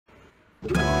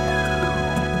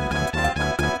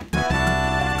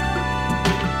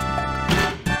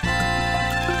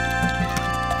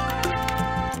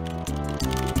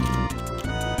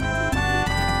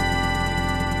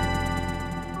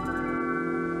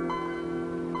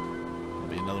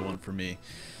for me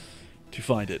to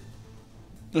find it.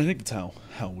 I think that's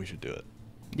how we should do it.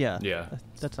 Yeah. Yeah.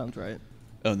 That sounds right.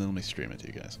 Oh, and then let me stream it to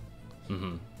you guys.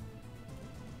 Mm-hmm.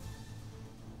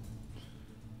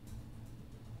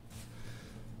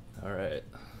 All right.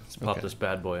 Let's pop this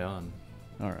bad boy on.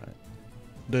 All right.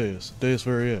 Deus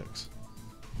Very X.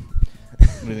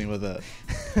 What do you think about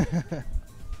that?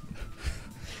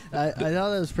 I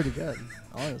thought that was pretty good,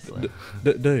 honestly.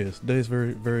 Deus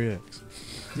Very X.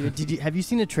 Dude, have you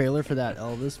seen a trailer for that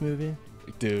Elvis movie?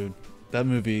 Dude, that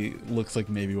movie looks like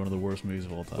maybe one of the worst movies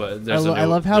of all time. But I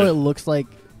love how it looks like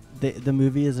the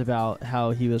movie is about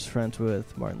how he was friends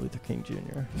with Martin Luther King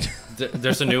Jr.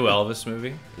 There's a new Elvis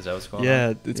movie. Is that what's going on?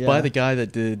 Yeah, it's by the guy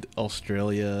that did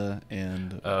Australia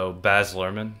and... Oh, Baz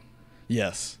Luhrmann?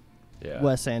 Yes. Yeah.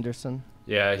 Wes Anderson.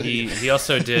 Yeah, he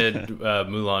also did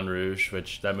Moulin Rouge,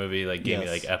 which that movie gave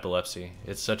me epilepsy.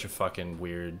 It's such a fucking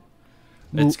weird...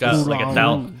 It's got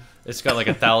like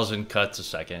 1,000 cuts a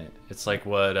second. It's like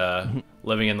what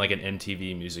living in like an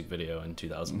MTV music video in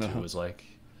 2002 was like.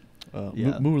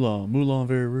 Moulin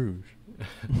Very Rouge.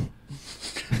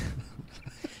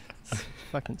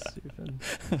 Fucking stupid.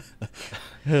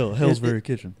 Hell's Very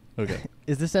Kitchen. Okay.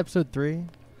 Is this episode 3?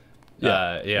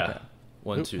 Yeah. Okay.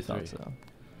 1, 2, 3. So.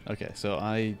 Okay, so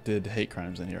I did hate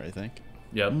crimes in here, I think.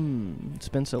 Yep. It's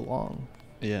been so long.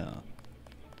 Yeah.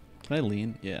 Can I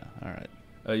lean? Yeah. All right.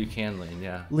 Oh, you can lean,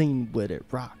 yeah. Lean with it,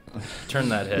 rock. Turn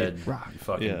that head, rock. you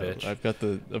fucking bitch. I've got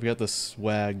the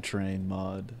swag train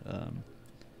mod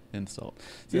installed.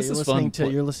 So Yeah, this is fun.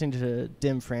 You're listening to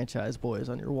Dim Franchise Boys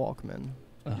on your Walkman,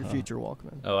 your future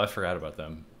Walkman. Oh, I forgot about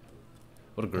them.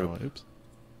 What a group. Oh, oops.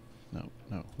 No.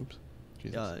 Oops.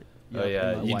 Jesus. Oh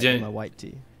yeah, you In didn't. my white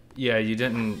tee. Yeah, you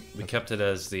didn't. We kept it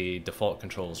as the default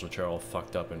controls, which are all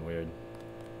fucked up and weird.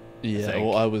 Yeah.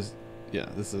 Well, I was. Yeah.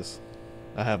 This is.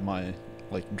 I have my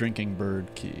drinking bird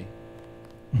key.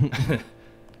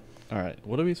 All right.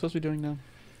 What are we supposed to be doing now?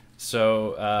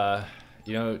 So,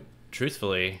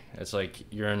 truthfully, it's like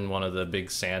you're in one of the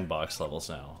big sandbox levels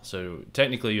now. So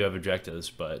technically, you have objectives,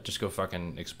 but just go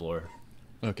fucking explore.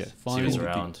 Okay. See Find what's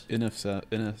around. the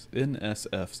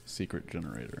NSF secret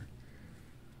generator.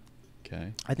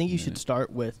 Okay. I think you should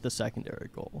start with the secondary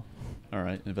goal. All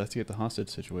right. Investigate the hostage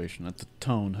situation at the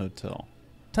Tone Hotel.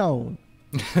 Tone.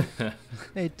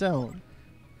 Hey, Tone.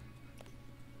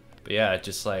 But yeah,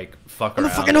 just fuck In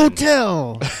around. a fucking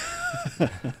hotel.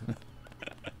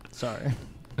 Sorry.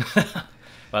 Well,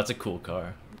 that's a cool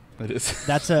car. It is.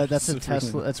 That's a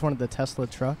Tesla. That's one of the Tesla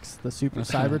trucks, the Super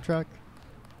Cybertruck.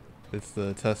 It's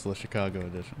the Tesla Chicago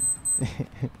edition.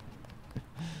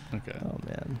 Okay. Oh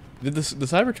man. Did the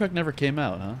Cybertruck never came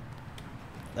out, huh?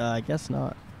 I guess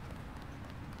not.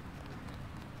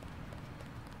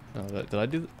 Oh, did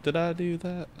I do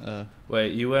that?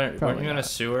 Wait, weren't Probably you in a not.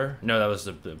 sewer? No, that was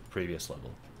the previous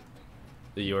level.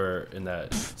 That you were in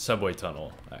that subway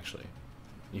tunnel, actually.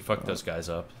 You fucked those guys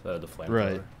up. That had the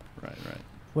flamethrower. Right.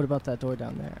 What about that door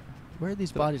down there? Where are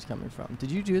these bodies coming from?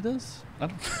 Did you do this? I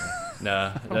don't.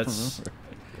 Nah, I don't that's.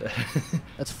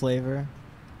 That's flavor.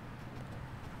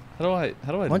 How do I?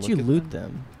 Why don't you loot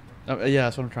them? Oh, yeah,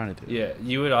 that's what I'm trying to do. Yeah,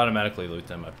 you would automatically loot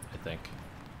them, I think.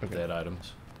 If Okay. they had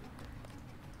items.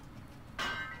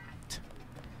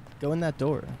 Go in that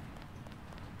door.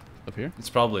 Up here? It's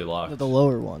probably locked. The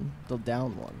lower one. The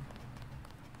down one.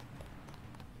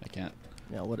 I can't.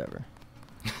 Yeah, whatever.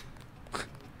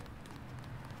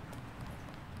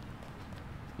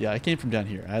 Yeah, I came from down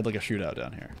here. I had a shootout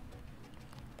down here.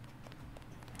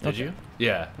 Did you?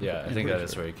 Yeah. I I'm think pretty that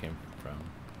is sure. where you came from.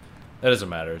 That doesn't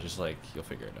matter. Just you'll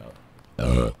figure it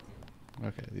out.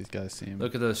 Okay, these guys seem.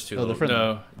 Look at those two. Oh, they're friendly.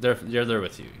 No, they're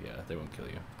with you. Yeah, they won't kill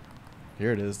you.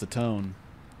 Here it is, the Tone.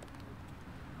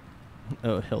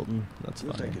 Oh, Hilton. That's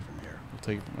We'll funny. take it from here. We'll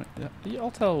take it from yeah,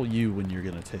 I'll tell you when you're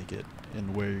gonna take it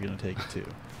and where you're gonna take it to.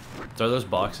 Throw those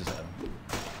boxes at them.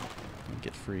 And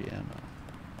get free ammo.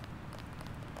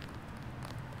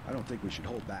 I don't think we should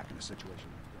hold back in a situation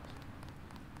like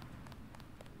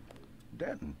this.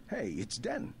 Denton. Hey, it's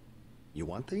Denton. You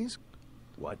want these?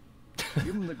 What?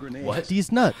 Give him the grenades. What?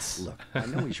 These nuts. Look, I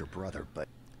know he's your brother, but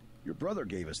your brother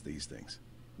gave us these things.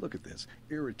 Look at this.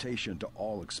 Irritation to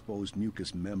all exposed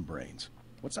mucous membranes.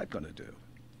 What's that gonna do?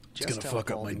 It's gonna fuck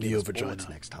up my neo-vagina.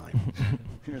 Next time.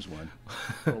 Here's one.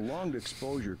 Prolonged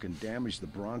exposure can damage the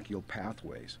bronchial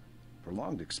pathways.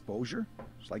 Prolonged exposure?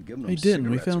 It's like giving them Hey, Din,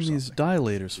 we cigarettes found or these something.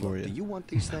 dilators for Look, do you. you want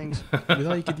these things? We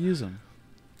thought you could use them.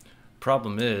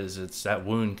 Problem is, it's that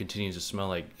wound continues to smell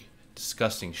like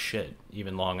disgusting shit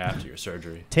even long after your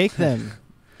surgery. Take them.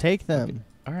 Take them.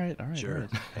 All right. Sure. All right.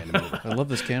 Hand 'em over. I love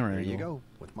this camera There you angle. go.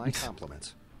 With my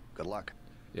compliments. Good luck.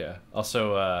 Yeah.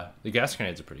 Also, the gas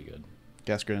grenades are pretty good.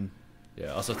 Gas grin.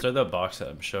 Yeah. Also, throw that box at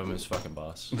him. Show him his fucking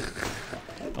boss.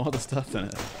 I want the stuff in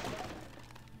it.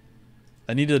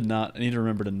 I need to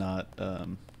remember to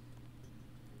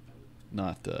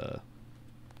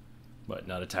What?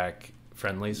 Not attack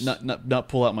friendlies? not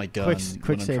pull out my gun. Quick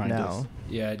when save I'm trying now.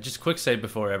 Yeah, just quick save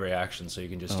before every action, so you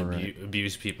can just Right.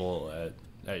 abuse people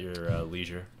at your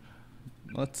leisure.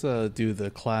 Let's do the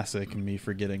classic me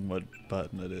forgetting what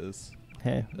button it is.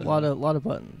 Hey, a lot of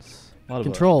buttons. Lot of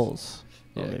Controls.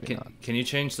 Well, Yeah. maybe not. Can you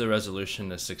change the resolution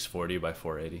to 640 by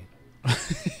 480?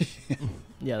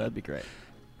 Yeah, that'd be great.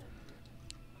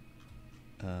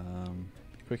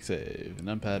 Quick save,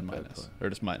 numpad minus, plus. or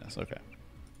just minus. Okay.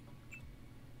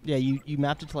 Yeah, you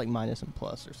mapped it to like minus and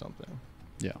plus or something.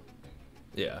 Yeah.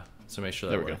 Yeah. So make sure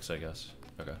There that we go. works, I guess.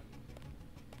 Okay.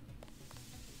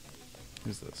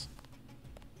 Who's this?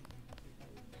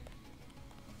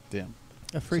 Damn.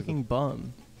 A freaking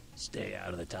bum. Stay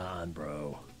out of the ton,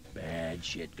 bro. Bad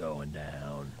shit going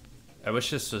down. I wish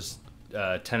this was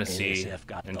Tennessee NSF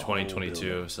got in the whole 2022,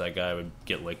 building. so that guy would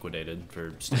get liquidated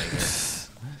for staying here.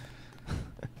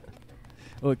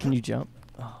 Oh, can you jump?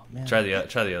 Oh man. Try the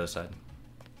other side.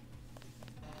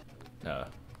 No,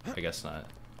 I guess not.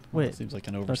 Wait. Seems like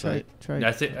an No, oversight. try.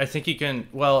 I think you can.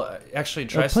 Well, actually,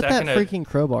 try put that stacking it. freaking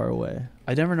crowbar away.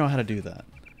 I never know how to do that.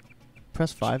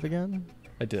 Press 5 again.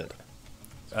 I did.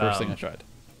 It's the first thing I Um, tried.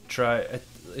 Try.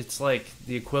 It's like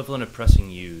the equivalent of pressing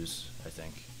use, I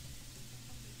think.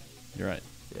 You're right.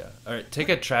 Yeah. All right. Take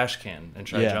a trash can and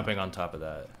try Yeah. jumping on top of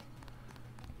that.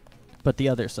 But the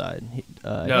other side.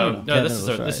 No, Kevin this is was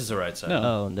this right. is the right side. No.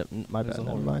 Oh, my There's bad. a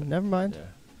whole Never mind. Never mind.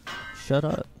 Yeah. Shut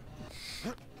up.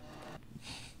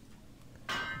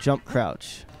 Jump,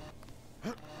 crouch.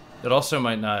 It also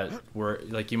might not work.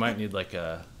 Like you might need like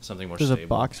something more There's stable. a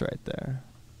box right there.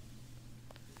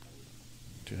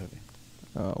 Too heavy.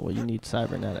 Oh well, you need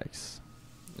cybernetics.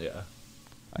 Yeah.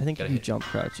 I think Gotta if you hit- jump,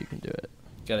 crouch, you can do it.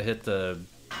 Gotta hit the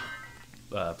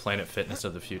Planet Fitness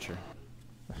of the future.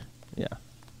 Yeah.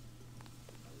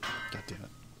 God damn it.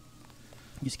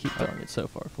 You just keep throwing it so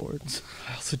far forward.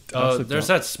 I also Oh, there's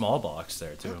don't- that small box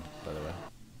there too, by the way.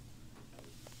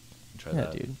 Try Yeah,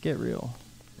 that. dude, get real.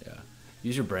 Yeah.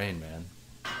 Use your brain, man.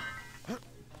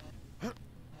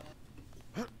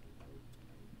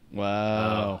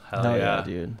 Wow. Oh, hell, Hell yeah.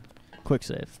 dude. Quick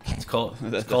save. It's called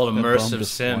That bum immersive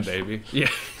just sim, watched- baby. Yeah.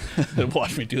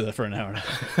 Watch me do that for an hour and a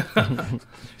half.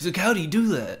 He's like, how do you do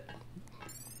that?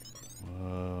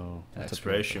 Whoa. What's up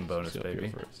Expiration here bonus, first? Let's go up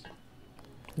here baby. first.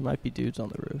 There might be dudes on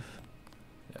the roof.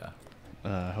 Yeah.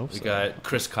 I hope We so. got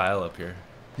Chris Kyle up here.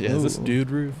 Yeah, is this Ooh. dude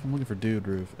roof? I'm looking for dude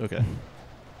roof. Okay.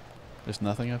 There's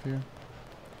nothing up here?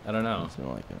 I don't know. So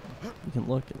like, you can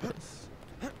look at this.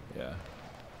 Yeah.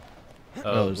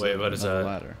 Oh, there's wait, what is another that?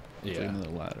 ladder. It's like Yeah. another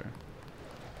ladder.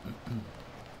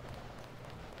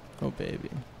 Oh baby.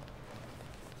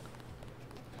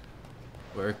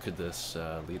 Where could this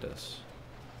lead us?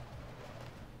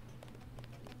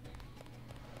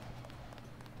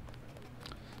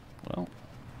 Well.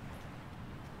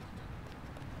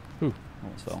 Ooh,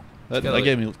 almost fell. That, got that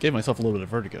like- gave myself a little bit of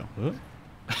vertigo.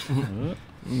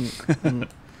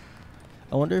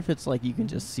 I wonder if it's like you can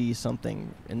just see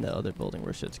something in the other building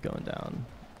where shit's going down.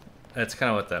 That's kind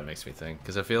of what that makes me think,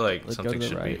 because I feel like Like, go something to the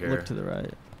should right. be here. Look to the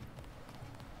right.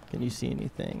 Can you see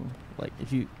anything? Like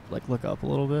if you like look up a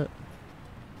little bit.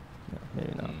 No,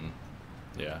 maybe not.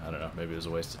 Yeah, I don't know. Maybe it was a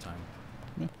waste of time.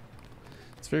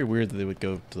 It's very weird that they would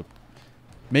go to the...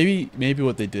 Maybe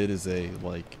what they did is they,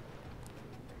 like...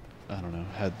 I don't know,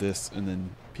 had this, and then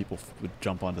people would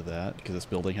jump onto that, because this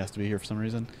building has to be here for some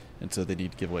reason, and so they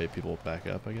need to give away people back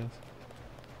up, I guess.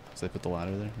 So they put the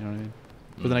ladder there, you know what I mean?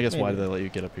 But then I guess why Maybe. do they let you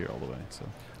get up here all the way, so...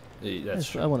 Yeah, that's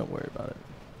true. I wouldn't worry about it.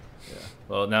 Yeah.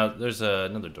 Well, now there's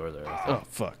another door there. I think. Oh,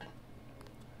 fuck.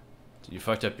 You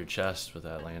fucked up your chest with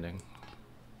that landing.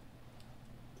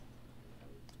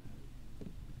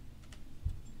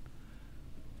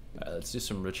 Let's do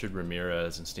some Richard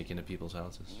Ramirez and sneak into people's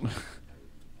houses.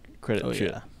 Credit Oh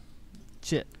shit. yeah.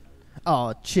 Chit.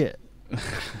 Oh chit.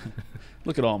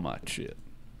 Look at all my shit.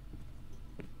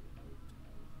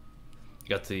 You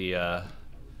got the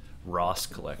Ross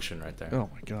collection right there. Oh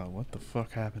my god, what the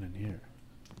fuck happened in here?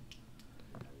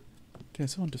 Damn,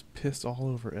 someone just pissed all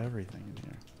over everything in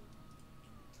here.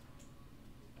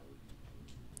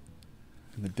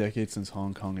 In the decades since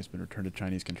Hong Kong has been returned to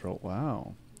Chinese control,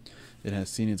 wow. It has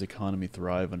seen its economy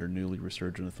thrive under newly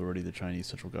resurgent authority of the Chinese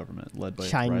central government. Led by a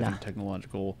China. thriving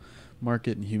technological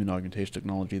market and human augmentation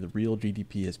technology, the real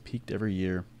GDP has peaked every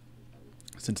year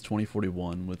since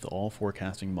 2041, with all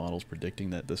forecasting models predicting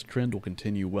that this trend will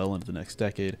continue well into the next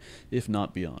decade, if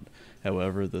not beyond.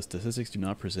 However, the statistics do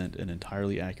not present an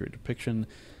entirely accurate depiction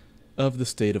of the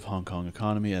state of Hong Kong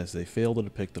economy as they fail to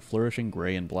depict the flourishing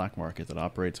gray and black market that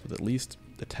operates with at least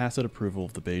the tacit approval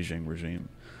of the Beijing regime.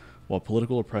 While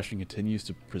political oppression continues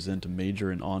to present a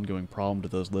major and ongoing problem to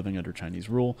those living under Chinese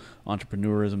rule,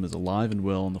 entrepreneurism is alive and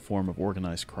well in the form of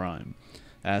organized crime.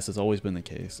 As has always been the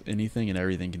case, anything and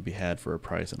everything can be had for a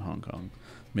price in Hong Kong.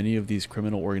 Many of these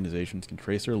criminal organizations can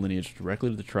trace their lineage directly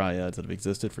to the triads that have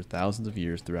existed for thousands of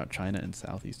years throughout China and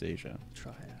Southeast Asia.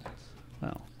 Triads.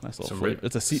 Wow, nice little Some flavor.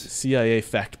 It's a CIA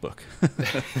fact book.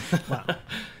 Wow.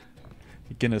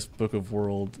 Guinness Book of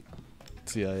World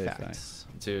CIA Facts. facts.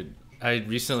 Dude, I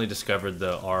recently discovered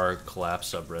the R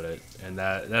collapse subreddit, and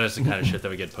that is the kind of shit that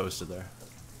would get posted there.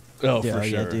 Oh, Yeah, for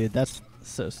sure. yeah, dude. That's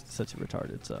such a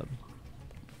retarded sub.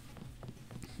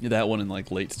 Yeah, that one in like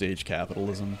late stage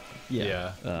capitalism.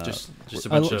 Yeah. Just a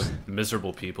I bunch lo- of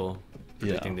miserable people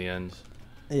predicting the end.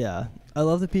 Yeah. I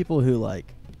love the people who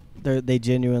like they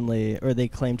genuinely, or they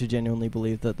claim to genuinely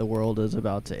believe that the world is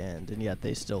about to end, and yet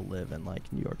they still live in like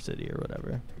New York City or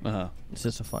whatever. Uh-huh. It's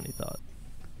just a funny thought.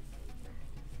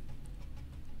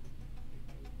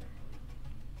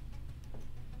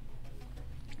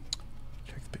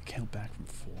 Check the count back from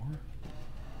 4.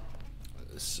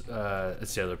 It's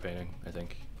the other painting, I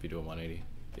think. If you do a 180,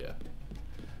 yeah.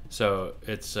 So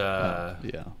it's yeah.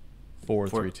 4, four-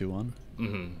 3, 2, 1.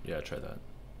 yeah. Try that.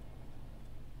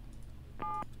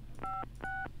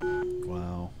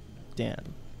 Wow.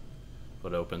 Dan.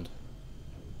 What opened?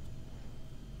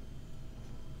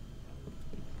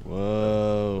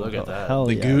 Whoa. Look at that. Hell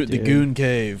The yeah, goon, the dude. goon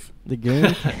cave. The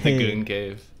goon. The Goon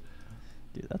Cave.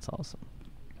 Dude, that's awesome.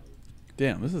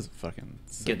 Damn, this is fucking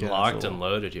sick Getting ass locked little- and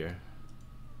loaded here.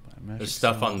 by magic There's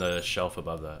stuff symbol. on the shelf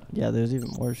above that. Yeah, there's even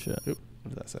more shit. Oop, what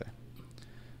did that say?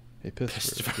 Hey,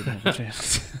 Pistol Pistol. didn't have a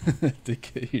chance to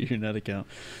get your net account,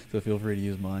 so feel free to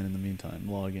use mine in the meantime.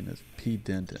 Log in as P.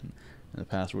 Denton, and the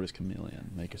password is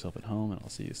Chameleon. Make yourself at home, and I'll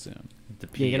see you soon. The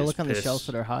Yeah, you gotta is look on the pissed. shelves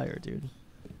that are higher, dude.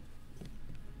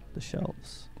 The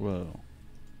shelves. Whoa.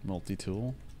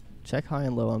 Multi-tool? Check high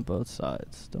and low on both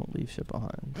sides. Don't leave shit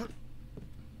behind.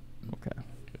 Okay.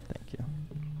 Thank you.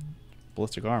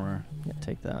 Ballistic armor. Yeah,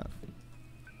 take that.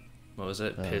 What was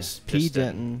it? Piss. P. Piston.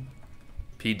 Denton.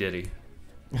 P. Diddy.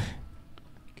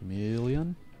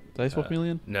 Chameleon? Did I spell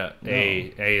chameleon? No, No.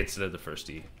 A instead of the first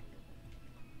E.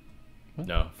 What?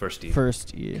 No, first E.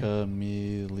 First E.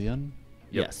 Chameleon?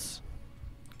 Yep. Yes.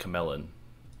 Camelon.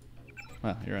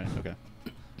 Wow, you're right. Okay.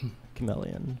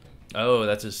 Chameleon. Oh,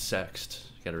 that's his sext.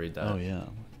 You gotta read that. Oh, yeah.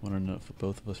 Want to know if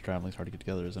both of us traveling is hard to get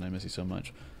together, and I miss you so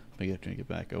much. Make it after you get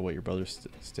back. Oh, wait, your brother's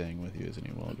staying with you, isn't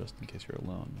he? Well, just in case you're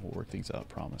alone. We'll work things out.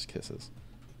 Promise. Kisses.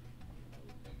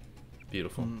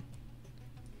 Beautiful. Mm.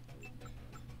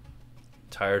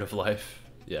 Tired of life?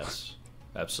 Yes,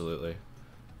 absolutely.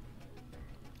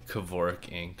 Kevork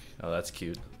Inc. Oh, that's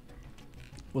cute.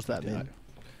 What's that Yeah,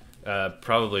 mean?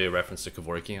 Probably a reference to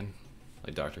Kevorkian,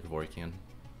 like Dr. Kevorkian.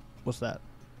 What's that?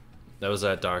 That was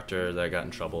that doctor that got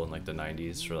in trouble in like the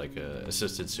 90s for like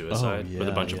assisted suicide with a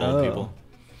yeah, bunch of yeah. old Oh. people.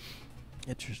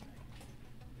 Interesting.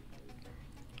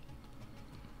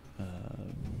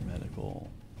 Medical.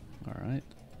 All right.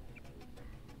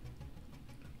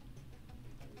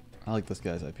 I like this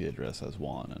guy's IP address has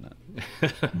Juan in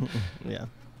it. Yeah.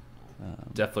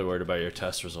 Definitely worried about your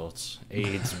test results.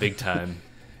 AIDS, big time.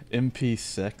 MP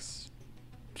sex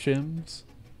chims.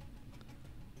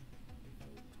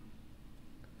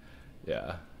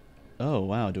 Yeah. Oh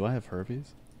wow, do I have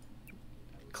herpes?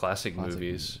 Classic Classic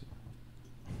movies.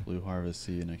 Blue Harvest.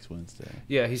 See you next Wednesday.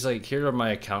 Yeah, he's like, here are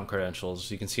my account credentials.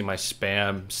 You can see my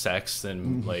spam, sex,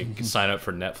 and like sign up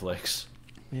for Netflix.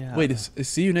 Yeah. Wait, is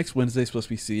See You Next Wednesday supposed to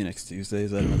be See You Next Tuesday?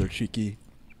 Is that another cheeky?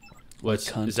 What's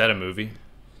cunt. is that a movie?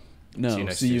 No, See You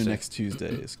Next See You Tuesday. Next Tuesday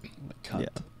is like cunt.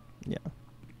 Yeah.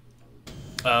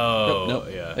 Oh, Nope.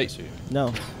 yeah. Hey. I see.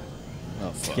 No. Oh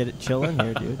fuck. Get it chilling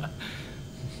here, dude.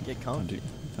 Get Time comfy.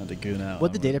 to goon out.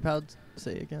 What'd the I'm datapad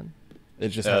say again? It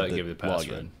just had Give you the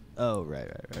password. login. Oh, right.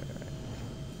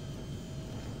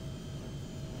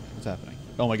 What's happening?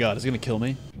 Oh my god, is it gonna kill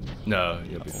me? No,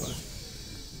 you'll be fine.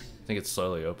 I think it's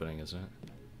slowly opening, isn't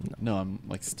it? No, I'm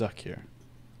like stuck here.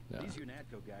 No.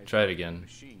 Try it again.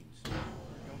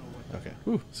 Okay.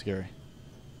 Ooh, scary.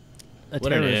 A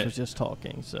What an terrorist it. was just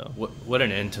talking, so. What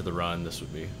an end to the run this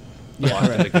would be. Yeah, Locked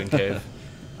in right. the Goon Cave.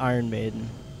 Iron Maiden.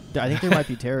 I think there might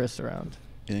be terrorists around.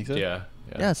 You think so? Yeah.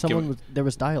 Yeah, there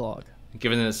was dialogue.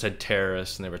 Given that it said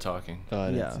terrorists and they were talking. Oh, I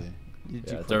didn't Yeah. see. Did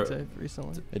Yeah, you they're- quick save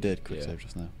recently? I did quick Yeah. save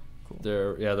just now. Cool.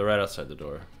 They're right outside the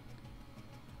door.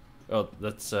 Oh,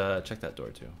 let's check that door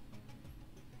too.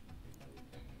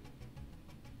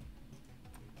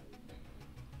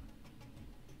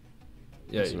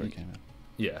 Yeah, This is where it came in.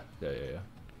 yeah.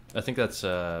 I think that's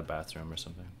a bathroom or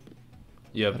something.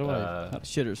 You have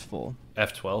Shitter's full.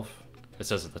 F12. It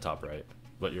says at the top right.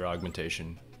 What your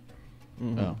augmentation.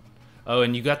 Oh. Oh,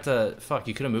 and you got the fuck.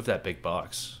 You could have moved that big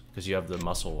box because you have the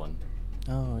muscle one.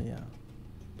 Oh yeah.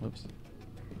 Whoops.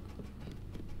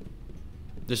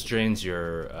 This drains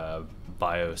your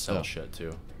bio cell shit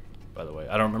too. By the way,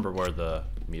 I don't remember where the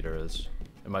meter is.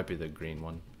 It might be the green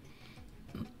one.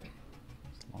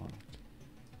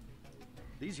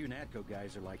 These UNATCO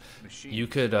guys are like machines. You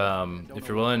could, if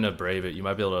you're willing to brave it, you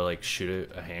might be able to like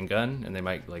shoot a handgun, and they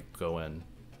might like go in.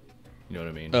 You know what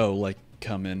I mean? Oh, like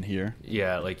come in here.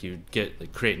 Yeah, like you get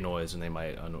like create noise, and they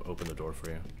might open the door for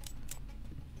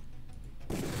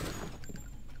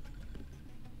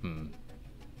you.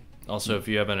 Also, if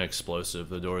you have an explosive,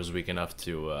 the door is weak enough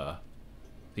to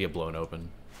get blown open.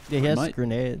 Yeah, he has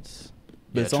grenades.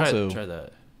 But Yeah, it's also try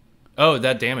that. Oh,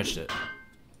 that damaged it.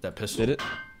 That pistol. did it?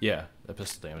 Yeah, that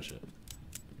pistol damaged it.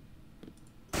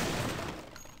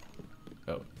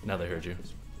 Oh, now they heard you.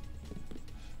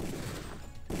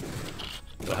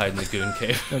 Go hide in the goon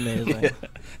cave. Amazing.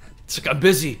 It's like, I'm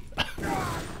busy.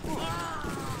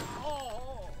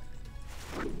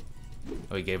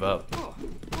 Oh, he gave up.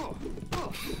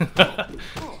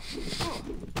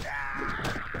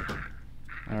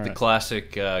 The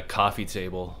classic coffee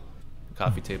table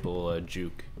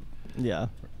juke. Yeah.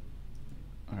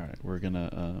 All right, we're gonna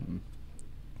go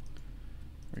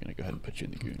ahead and put you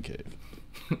in the goon cave.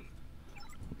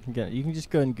 You can just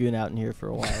go and goon out in here for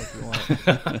a while if you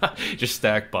want. Just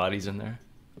stack bodies in there.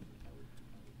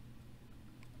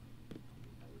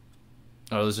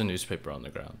 Oh, there's a newspaper on the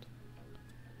ground.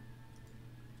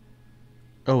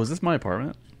 Oh, is this my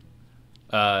apartment?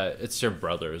 It's your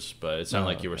brother's, but it sounded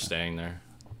like you were staying there.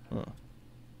 Oh.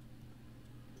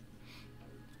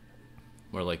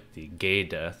 More like the gay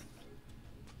death.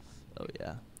 Oh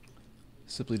yeah.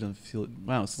 Simply don't feel it.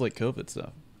 Wow, this is like COVID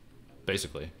stuff.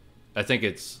 Basically. I think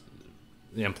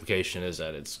the implication is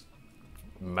that it's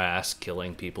mass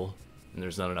killing people, and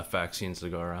there's not enough vaccines to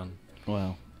go around.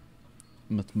 Wow.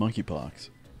 It's monkeypox.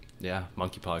 Yeah,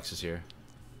 monkeypox is here.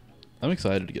 I'm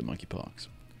excited to get monkeypox.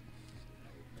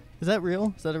 Is that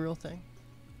real? Is that a real thing?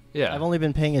 Yeah. I've only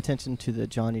been paying attention to the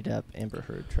Johnny Depp Amber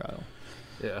Heard trial.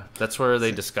 Yeah, that's where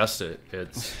they discussed it.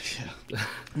 It's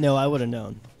No, I would have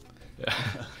known.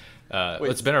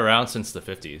 it's been around since the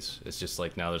 50s. It's just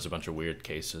like now there's a bunch of weird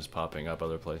cases popping up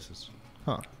other places.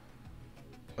 Huh.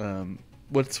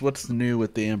 What's new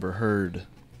with the Amber Heard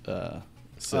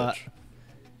search?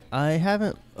 I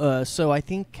haven't. So I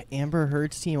think Amber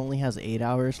Heard's team only has 8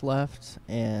 hours left,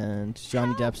 and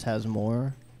Johnny Depp's has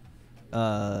more.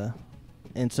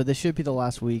 And so this should be the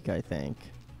last week, I think.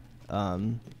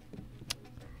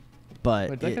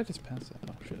 But Wait, that guy just passed out.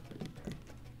 Oh shit.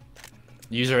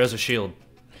 Use her as a shield.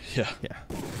 Yeah. yeah.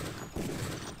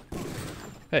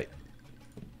 Hey.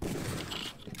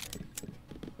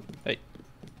 Hey.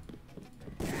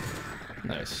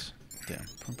 Nice. Damn,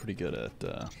 I'm pretty good at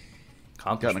got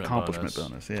Accomplishment an accomplishment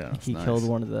bonus. Yeah. that's He nice. killed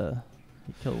one of the.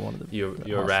 He killed one of the. You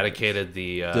hostages. eradicated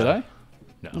the. Did I?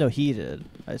 No, he did.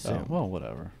 I Oh, assume. well,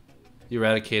 whatever. You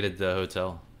eradicated the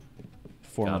hotel.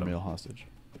 Former Got him. male hostage.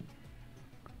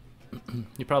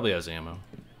 He probably has ammo.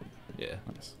 Yeah.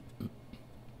 Nice.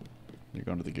 You're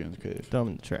going to the goon's cave. Throw him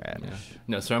in the trash. Yeah.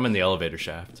 No, throw him in the elevator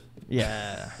shaft.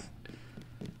 Yeah.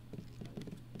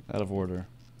 Out of order.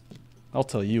 I'll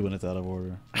tell you when it's out of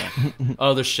order.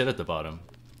 Oh, there's shit at the bottom.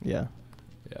 Yeah.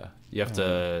 Yeah. You have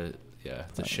to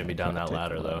shimmy down that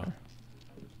ladder though.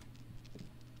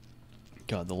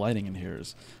 God, the lighting in here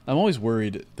is... I'm always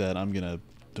worried that I'm going to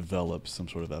develop some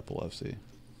sort of epilepsy.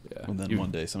 Yeah. And then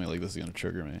one day something like this is going to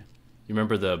trigger me. You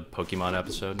remember the Pokemon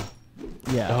episode?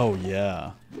 Yeah. Oh,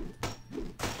 yeah.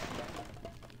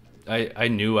 I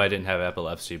knew I didn't have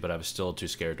epilepsy, but I was still too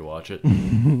scared to watch it.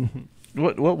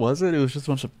 What was it? It was just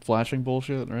a bunch of flashing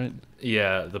bullshit, right?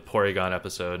 Yeah, the Porygon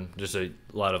episode. Just a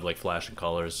lot of like flashing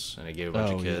colors, and it gave a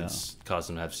bunch of kids, caused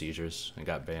them to have seizures, and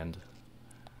got banned.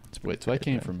 Wait, so I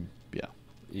came from... Yeah.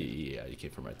 Yeah, you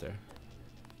came from right there.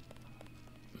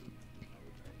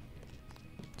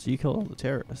 So you killed all the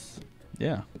terrorists.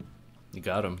 Yeah. You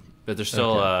got them, but there's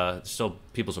still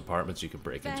people's apartments you can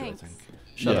break into. I think.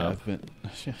 Shut up.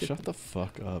 Shut the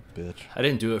fuck up, bitch. I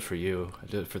didn't do it for you. I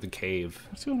did it for the cave.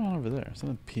 What's going on over there?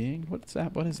 Someone peeing? What's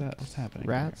that? What is that? What's happening?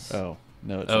 Rats? Oh,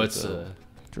 no. It's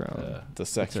Drone. the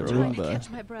sex It's a robot. Roomba. Catch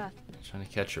my breath. trying to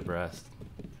catch your breath.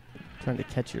 Trying to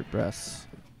catch your breasts.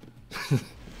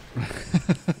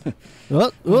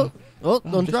 Oh, don't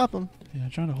just- drop them. Yeah, I'm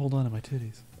trying to hold on to my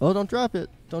titties. Oh, don't drop it.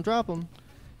 Don't drop them.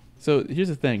 So here's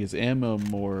the thing: is ammo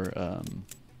more?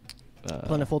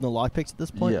 Plentiful than lockpicks at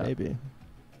this point? Yeah. Maybe.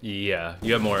 Yeah,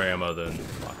 you have more ammo than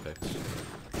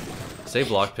lockpicks. Save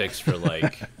lockpicks for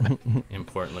like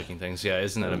important looking things. Yeah,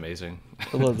 isn't that amazing?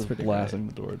 I love That's the pretty blasting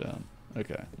the door down.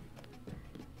 Okay.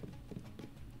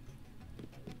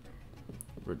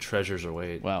 Where treasures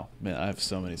await. Wow, man, I have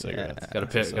so many cigarettes.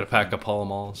 Gotta pack up Pall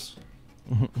Malls.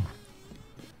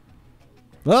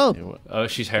 Oh, Yeah, what- Oh,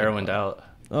 she's heroined out.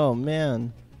 oh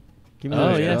man. Give me Oh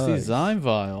those yeah, see, drugs. Zyme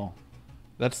vial.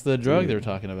 That's the drug Dude, they were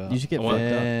talking about. You should get I want-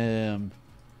 fucked up. Damn.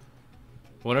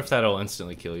 I wonder if that'll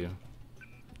instantly kill you.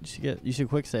 You should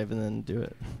quick save and then do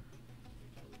it.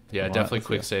 Yeah, Well, definitely that's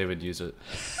quick it. save and use it.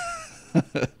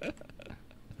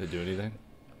 They do anything?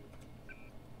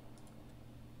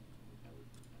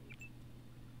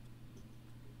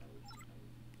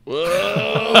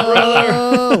 Whoa, brother!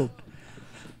 Oh,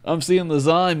 I'm seeing the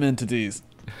Zyme entities.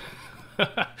 Look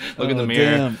in the Oh,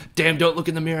 mirror. damn. Damn, don't look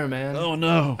in the mirror, man. Oh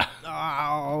no!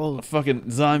 oh. A fucking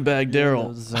Zyme bag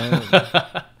Daryl. Zyme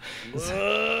bag.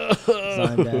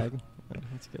 Oh,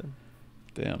 that's good.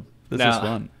 Damn, this Nah. is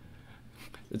fun.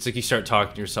 It's like you start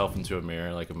talking yourself into a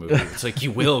mirror like a movie. It's like,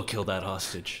 you will kill that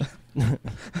hostage.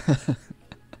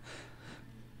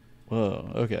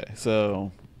 Whoa. Okay,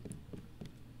 so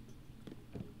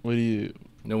what do you?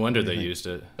 No wonder What do they you think? used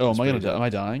it. Oh, It's am I gonna pretty die? dope. Am I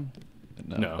dying?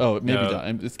 No. Oh, maybe No.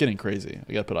 die. It's getting crazy.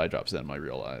 I gotta put eye drops in my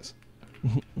real eyes.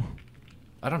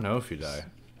 I don't know if you die.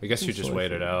 I guess you Seems just silly wait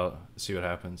for it me. out, see what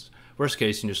happens. Worst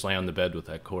case, you can just lay on the bed with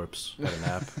that corpse, have a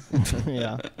nap.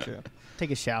 Yeah, true.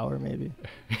 Take a shower, maybe.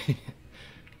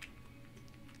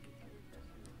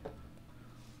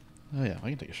 Oh yeah, I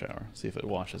can take a shower. See if it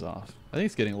washes off. I think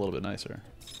it's getting a little bit nicer.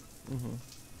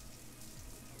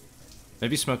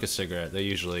 Maybe smoke a cigarette. They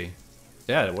usually...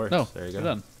 Yeah, it works. No, there you we're go.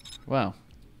 done. Wow.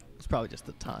 It's probably just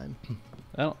the time.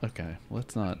 I don't. Okay,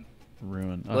 let's not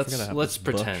ruin. Oh, I forgot I have Let's this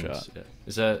pretend. buckshot. Yeah.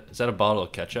 Is that a bottle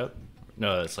of ketchup?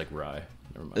 No, that's like rye.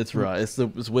 Never mind. It's right. It's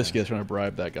whiskey I was trying to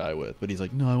bribe that guy with, but he's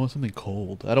like, no, I want something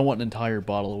cold. I don't want an entire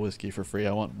bottle of whiskey for free.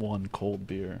 I want one cold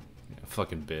beer. Yeah,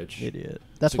 fucking bitch. Idiot.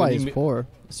 That's So why can he's you poor.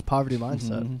 It's a poverty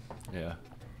mindset. Mhm. Yeah.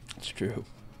 It's true.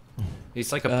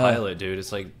 He's like a pilot, dude.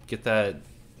 It's like,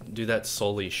 do that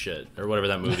Sully shit, or whatever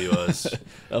that movie was.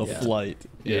 Oh, Yeah. Flight.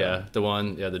 Yeah,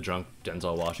 the drunk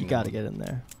Denzel Washington. You got to get in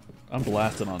there. I'm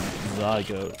blasting on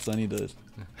Zygotes. I need to.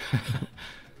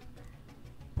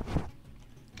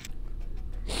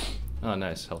 Oh,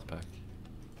 nice health pack.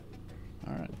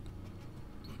 All right.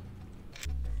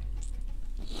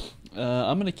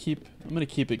 I'm gonna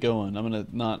keep it going. I'm gonna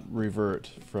not revert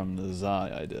from the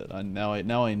Zai I did. Now I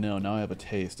know. Now I have a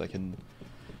taste. I can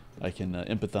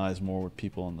empathize more with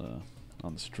people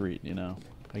on the street. You know,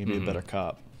 I can be a better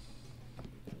cop.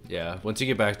 Yeah, once you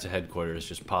get back to headquarters,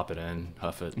 just pop it in,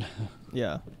 huff it.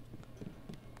 Yeah.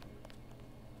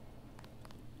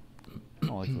 I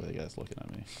don't like the way the guy's looking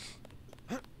at me.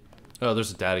 Oh,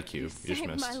 there's a data cube. You just Saved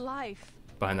missed. my life.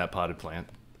 Behind that potted plant.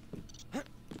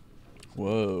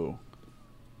 Whoa.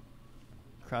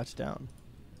 Crouch down.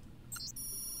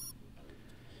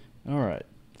 All right.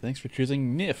 Thanks for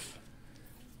choosing NIF.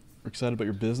 We're excited about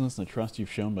your business and the trust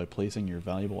you've shown by placing your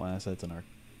valuable assets in our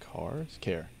cars.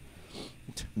 Care.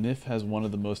 NIF has one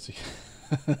of the most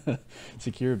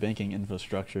secure banking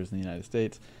infrastructures in the United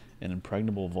States, an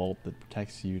impregnable vault that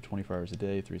protects you 24 hours a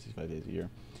day, 365 days a year.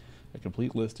 A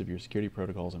complete list of your security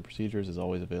protocols and procedures is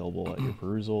always available at your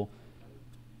perusal.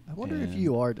 I wonder if And-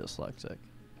 you are dyslexic.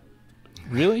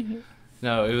 Really?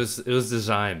 No, it was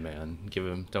design, man.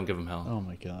 Don't give him hell. Oh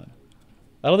my god.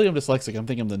 I don't think I'm dyslexic. I'm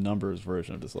thinking I'm the numbers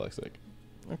version of dyslexic.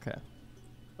 Okay.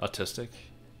 Autistic.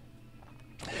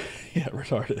 Yeah,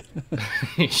 retarded.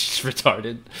 He's just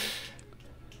retarded.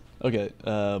 Okay,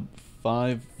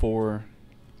 5, 4.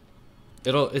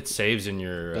 It saves in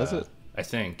your. Does it? I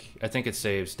think it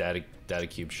saves data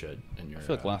cube shit in your. I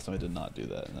feel like last time I did not do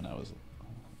that, and then I was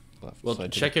left. Well, so I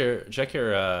took check your take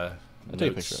a notes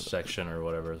picture of it. section or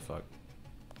whatever the fuck.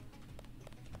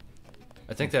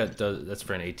 I think that's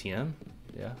for an ATM.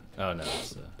 Yeah. Oh no,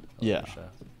 it's the Yeah.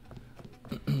 shaft.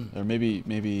 Or maybe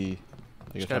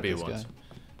I It's gotta gotta talk be to this once. guy.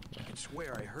 I can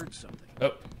swear I heard something.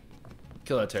 Oh,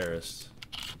 kill that terrorist.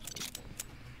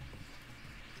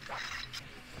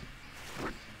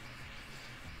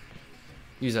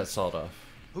 Use that salt off.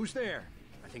 Who's there?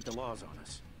 I think the law's on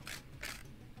us.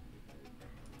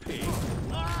 Pig.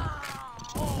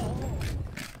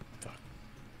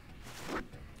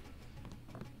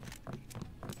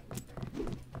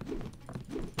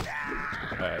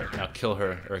 Alright, now kill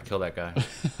her, or kill that guy.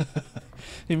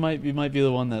 He might be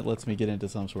the one that lets me get into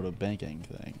some sort of banking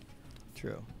thing.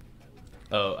 True.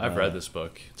 Oh, I've read this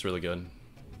book. It's really good.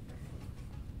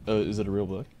 Oh, is it a real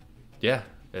book? Yeah,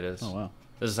 it is. Oh wow.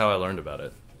 This is how I learned about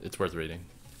it. It's worth reading.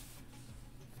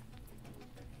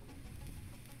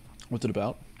 What's it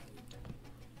about?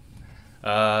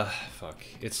 Fuck.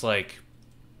 It's like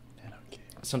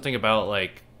something about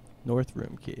like North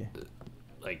Room key.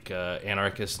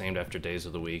 Anarchists named after days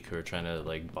of the week who are trying to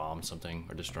like bomb something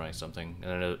or destroy something, and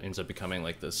then it ends up becoming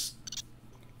like this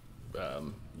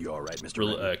You all right,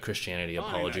 Mr. Christianity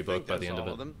apology book by the end of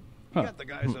it. You got the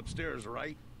guys upstairs,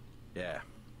 right? Yeah.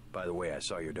 By the way, I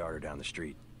saw your daughter down the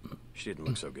street. She didn't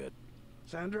look so good.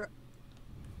 Sandra?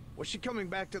 Was she coming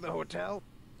back to the hotel?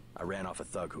 I ran off a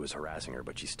thug who was harassing her,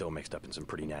 but she's still mixed up in some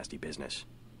pretty nasty business.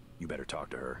 You better talk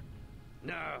to her.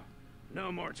 No.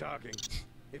 No more talking.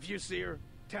 If you see her,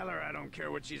 tell her I don't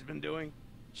care what she's been doing.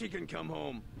 She can come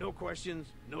home. No questions,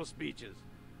 no speeches.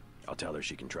 I'll tell her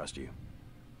she can trust you.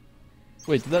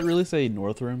 Wait, did that really say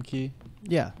North Room key?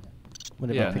 Yeah.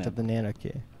 Whenever I Yeah. picked up the nano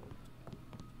key.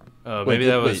 Oh, Wait, maybe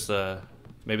did- that was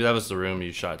maybe that was the room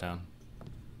you shot down.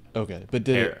 Okay, but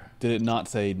did it not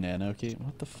say nano key?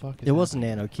 What the fuck is It was a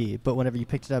happening? nano key, but whenever you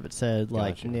picked it up, it said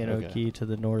like Gotcha, nano okay. key to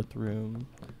the North Room,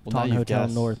 Well, now Taunton you've Hotel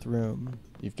gas- North Room.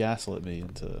 You've gaslit me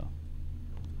into.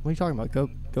 What are you talking about?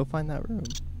 Go find that room.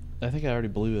 I think I already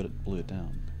blew it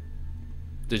down.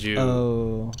 Did you?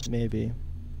 Oh, maybe.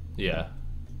 Yeah.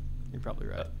 You're probably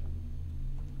right.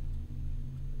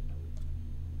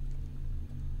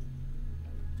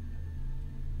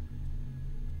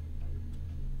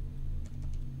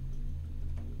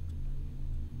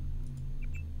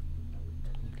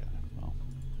 Okay, well,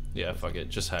 Yeah. Fuck it.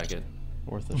 Just hack it.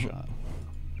 worth a shot.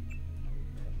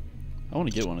 I want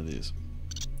to get one of these.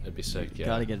 It'd be sick. Yeah.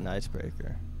 Gotta get an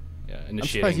icebreaker. Yeah. I'm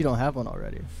surprised you don't have one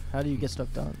already. How do you get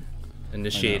stuff done?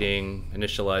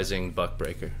 Initializing buck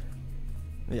breaker.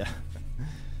 Yeah.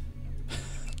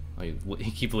 Oh, you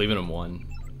keep leaving him one.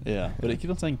 Yeah, but it keeps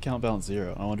on saying count balance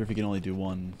 0. I wonder if you can only do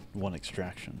one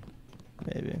extraction.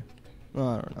 Maybe. Well,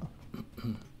 I don't know.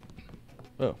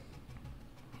 Oh,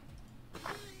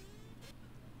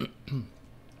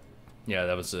 Yeah,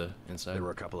 that was the inside. There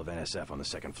were a couple of NSF on the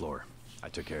second floor. I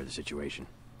took care of the situation.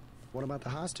 What about the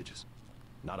hostages?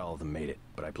 Not all of them made it,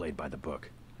 but I played by the book.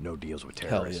 No deals with hell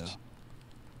terrorists.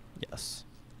 yeah. Yes.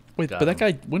 Wait, Got but that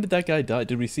him. guy. When did that guy die?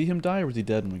 Did we see him die, or was he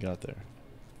dead when we got there?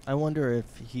 I wonder if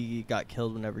he got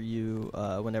killed whenever you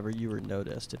were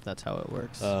noticed. If that's how it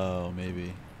works. Oh,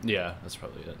 maybe. Yeah, that's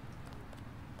probably it.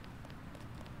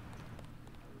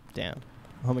 Damn.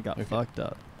 Homie got Okay. fucked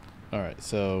up. All right,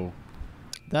 so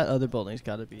That other building's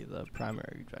got to be the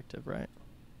primary objective, right?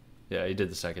 Yeah, he did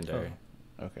the secondary.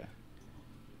 okay.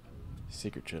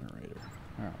 Secret generator.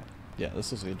 All right. Yeah,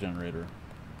 this looks like a generator.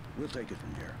 We'll take it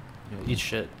from here. Eat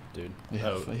shit, dude. Yeah,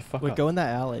 Oh, fuck Wait, up. go in that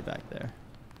alley back there.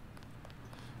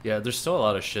 yeah. There's still a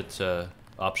lot of shit,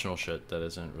 optional shit that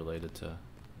isn't related to.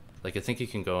 Like, I think you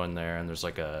can go in there and there's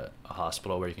like a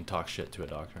hospital where you can talk shit to a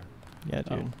doctor. Yeah,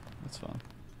 dude. Oh, that's fun.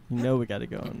 You know we got to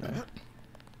go in there.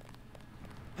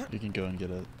 You can go and get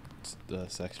a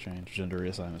sex change, gender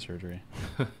reassignment surgery.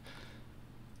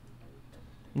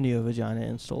 Neo vagina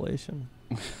installation.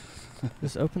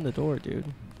 Just open the door, dude.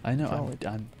 I know. Solid.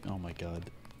 I'm. Oh my god.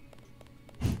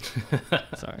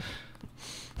 Sorry.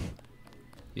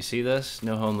 You see this?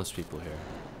 No homeless people here,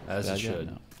 as Bad it guy? should.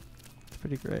 No. It's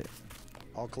pretty great.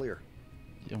 All clear.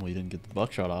 Yeah, well, you didn't get the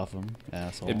buckshot off him,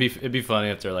 asshole. It'd be funny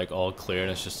if they're like all clear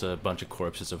and it's just a bunch of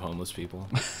corpses of homeless people.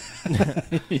 Yeah.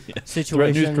 Threat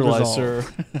Situation neutralized,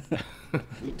 resolved. sir.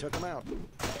 We took him out.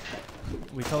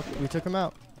 We took him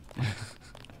out.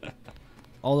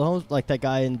 All the homeless, like that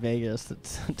guy in Vegas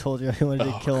that told you he wanted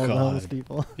to Oh, kill all the homeless God.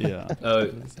 people. Yeah. Oh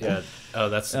yeah. Oh,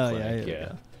 that's the Oh, yeah, clinic. yeah,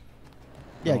 Yeah.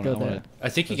 Yeah, I go wanna- there. I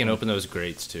think you can That's open those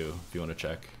grates too if you want to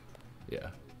check. Yeah.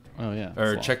 Oh yeah.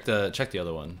 Or it's check the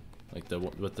other one, like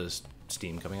with the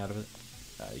steam coming out of it.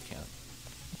 You can't.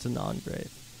 It's a non-great.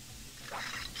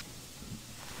 locked.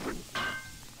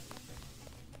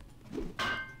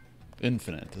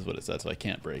 Infinite is what it said, so I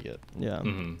can't break it. Yeah.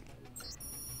 Hmm.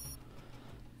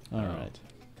 All Oh. right.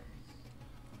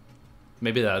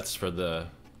 Maybe that's for the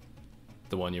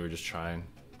one you were just trying.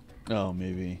 Oh,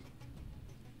 maybe.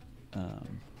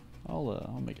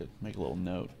 I'll make a little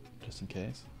note just in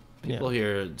case. People Yeah.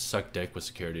 here suck dick with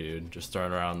security, dude. Just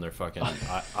throwing around their fucking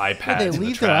iPads Yeah, they in the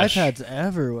leave their trash. iPads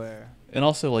everywhere. And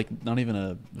also, like, not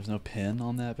even there's no pin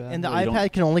on that bad. And the boy. You don't-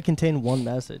 iPad can only contain one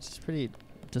message. It's pretty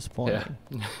disappointing.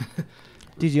 Yeah.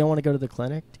 Dude, you don't want to go to the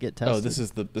clinic to get tested? Oh, this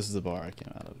is the bar I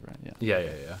came out of, right? Yeah.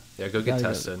 Yeah, go get Gotta go to the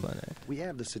tested. clinic. We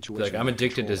have the Be situation. like, I'm under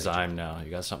addicted to control, Zyme now.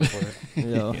 You got something for it?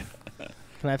 Yo.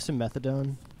 Can I have some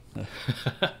methadone?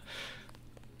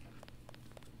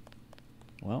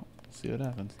 Well, see what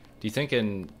happens. Do you think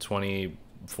in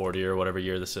 2040 or whatever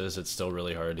year this is, it's still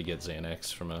really hard to get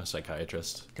Xanax from a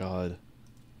psychiatrist? God.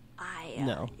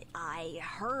 No. I I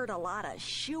heard a lot of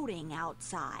shooting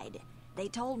outside. They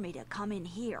told me to come in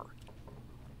here.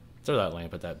 Throw that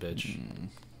lamp at that bitch.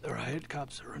 The riot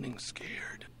cops are running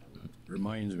scared.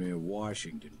 Reminds me of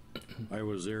Washington. I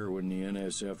was there when the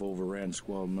NSF overran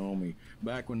Squalnomi,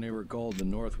 back when they were called the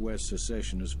Northwest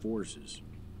Secessionist Forces.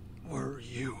 Were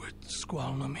you at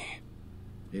Squalnomi?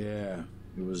 Yeah,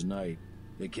 it was night.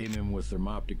 They came in with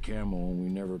thermoptic camo and we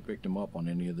never picked them up on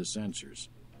any of the sensors.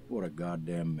 What a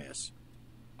goddamn mess.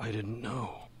 I didn't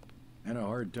know. Had a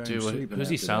hard time Dude, sleeping who does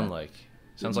he after sound that. like?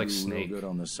 Sounds like Didn't do real Snake. good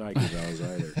on the psyche valves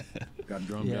either. Got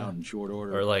drummed Yeah. out in short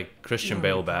order. Or like Christian You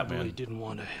Bale probably Batman. didn't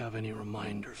want to have any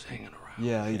reminders hanging around.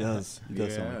 Yeah, he does. He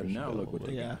does sound Yeah, like now Christian look Bale, what but-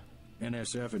 they Yeah. got.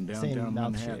 NSF in Same downtown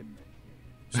mouth Manhattan.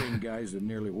 Same guys that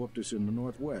nearly whooped us in the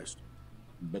Northwest.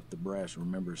 Bet the brass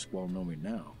remembers Squalnomi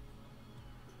now.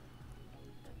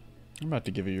 I'm about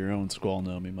to give you your own squall,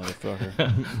 know me, motherfucker.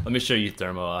 Let me show you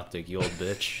thermo optic, you old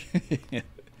bitch.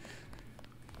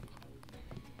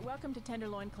 Welcome to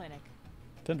Tenderloin Clinic.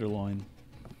 Tenderloin.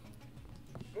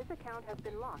 This account has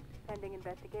been locked pending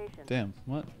investigation. Damn,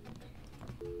 what?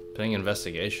 Pending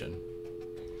investigation.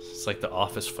 It's like the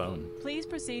office phone. Please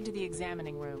proceed to the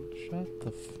examining room. Shut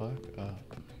the fuck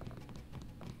up.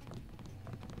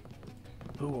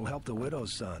 Who will help the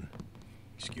widow's son?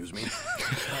 Excuse me?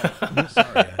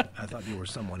 Sorry, I thought you were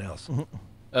someone else.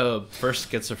 Oh, first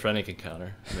schizophrenic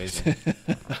encounter. Amazing.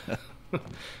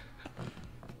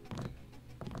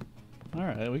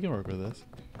 Alright, we can work with this.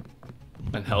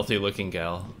 Unhealthy looking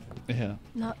gal. Yeah.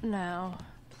 Not now.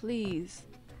 Please.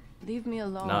 Leave me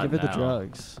alone. Not Give her the now.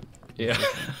 drugs. Yeah.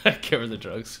 Give her the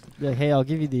drugs. Be like, hey, I'll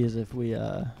give you these if we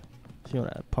if you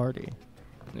want to party.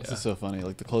 Yeah. This is so funny.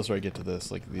 Like, the closer I get to this,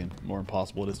 like, the more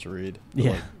impossible it is to read. But,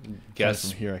 Yeah. Like, kinda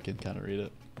Guest from here, I can kind of read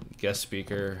it. guest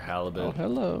speaker, halibut. Oh,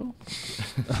 hello.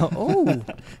 Oh.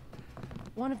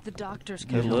 One of the doctors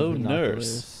Hello, can Hello,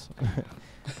 nurse.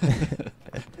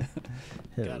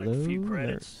 Hello, Got a few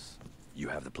credits. nurse. You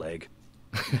have the plague?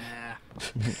 Nah.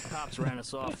 Cops ran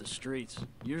us off the streets.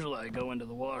 Usually I go into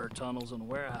the water tunnels in the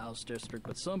warehouse district,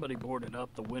 but somebody boarded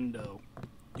up the window.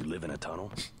 You live in a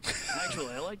tunnel?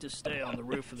 Actually, I like to stay on the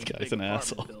roof of this This guy's big an apartment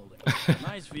asshole. building.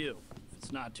 Nice view, if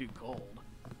it's not too cold.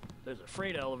 There's a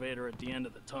freight elevator at the end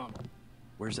of the tunnel.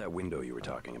 Where's that window you were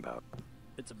talking about?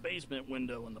 It's a basement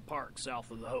window in the park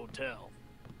south of the hotel.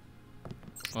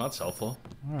 Well, that's helpful.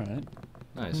 Alright.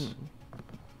 Nice.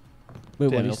 Wait,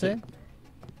 Damn, what do you I'll say?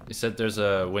 You said there's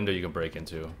a window you can break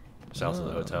into south of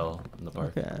the Oh. hotel in the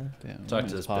park. Okay. Damn. Talk that to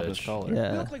man's this popping his bitch. collar. You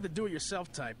Yeah. look like the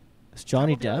do-it-yourself type. It's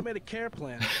Johnny How about the Depp. automated care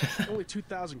plan? Only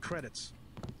 2,000 credits.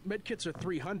 Med kits are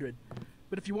 300,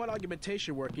 but if you want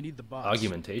augmentation work, you need the box.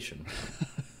 Augmentation.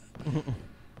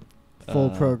 Full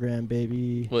program,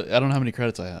 baby. Well, I don't know how many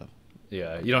credits I have.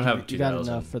 Yeah, you don't have You got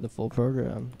 2,000. enough for the full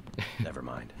program. Never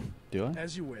mind. Do I?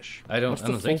 As you wish. I don't. What's I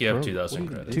the don't think full you have pro- 2,000 what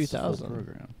do you- credits. it's the full 2,000.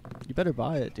 program. You better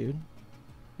buy it, dude.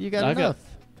 You got I got-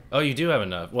 enough. Oh, you do have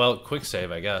enough. Well, quick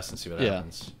save, I guess, and see what Yeah.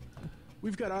 happens.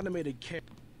 We've got automated care.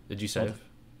 Did you save?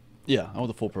 Yeah, I want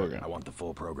the full program. I want the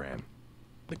full program.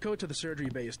 The code to the surgery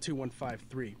bay is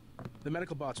 2153. The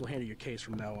medical bots will handle your case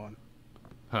from now on.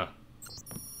 Huh.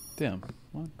 Damn.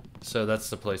 What? So that's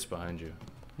the place behind you.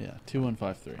 Yeah,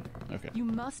 2153. Okay. You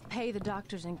must pay the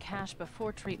doctors in cash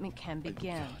before treatment can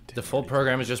begin. The full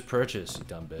program is just purchased, you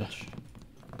dumb bitch.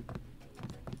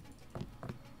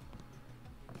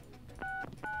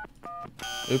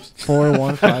 Oops.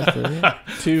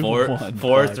 4153. 2 Four, 1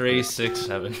 four, 5. 3, 6,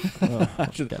 7. Oh,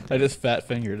 I just fat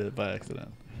fingered it by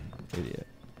accident. idiot.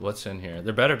 What's in here?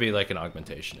 There better be like an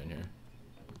augmentation in here.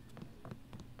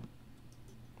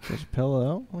 There's a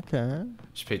pillow. Okay.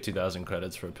 Just pay 2,000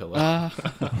 credits for a pillow.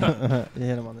 You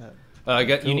hit him on the head. I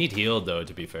got. You need healed though,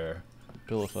 to be fair.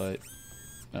 Pillow fight.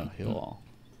 No, heal all.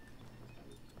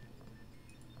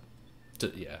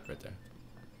 Yeah, right there.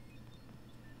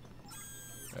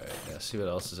 Alright, yeah, see what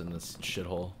else is in this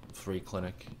shithole. Free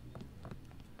clinic.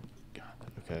 God.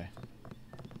 Okay.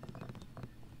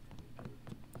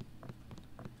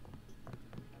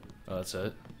 Oh, that's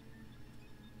it?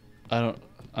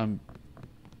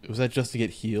 Was that just to get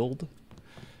healed?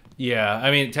 Yeah,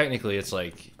 I mean, technically it's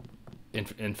like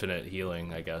infinite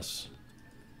healing, I guess.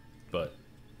 But,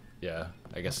 yeah,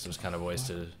 I guess there's kind of ways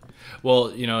to...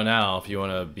 Well, you know, now, if you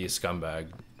want to be a scumbag,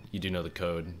 you do know the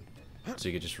code. So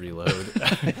you could just reload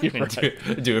and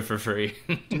Right. do it for free.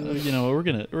 You know, we're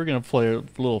gonna play a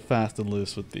little fast and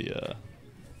loose with the.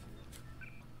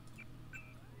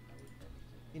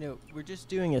 You know, we're just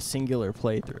doing a singular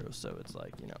playthrough, so it's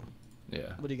like, you know.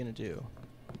 Yeah. What are you gonna do?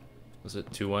 Was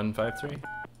it 2153?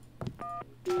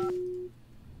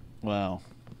 Wow.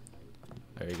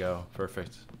 There you go.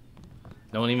 Perfect.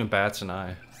 No one even bats an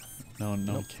eye.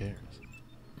 No one cares.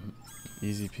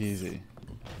 Easy peasy.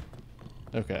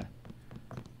 Okay.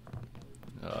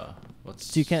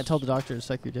 So you can't tell the doctor to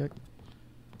suck your dick?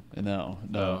 No,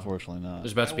 unfortunately not.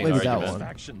 There's about to be an Maybe that argument.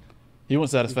 one. He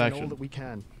wants We've done satisfaction. all that we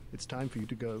can. It's time for you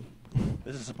to go.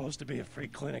 This is supposed to be a free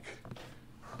clinic.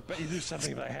 Bet you do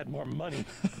something if I had more money.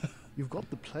 You've got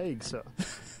the plague, sir.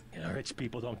 You know, rich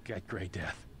people don't get gray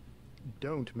death.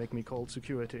 Don't make me call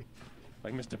security.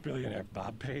 Like Mr. Billionaire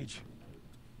Bob Page.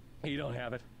 He don't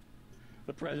have it.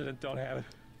 The president don't have it.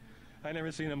 I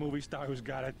never seen a movie star who's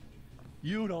got it.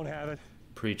 You don't have it.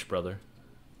 Preach, brother.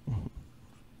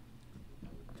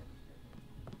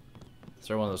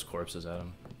 Throw one of those corpses at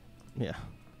him. Yeah.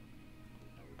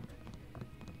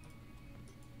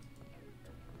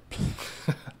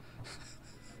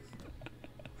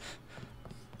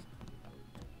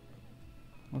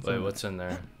 Wait, what's in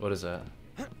there? What is that?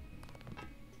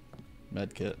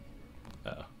 Med kit.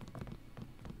 Oh.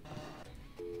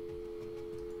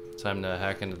 Time to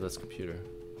hack into this computer.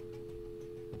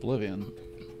 Oblivion.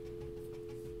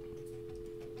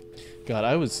 God,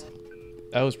 I was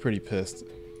pretty pissed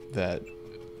that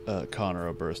Connor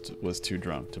Oberst was too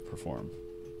drunk to perform.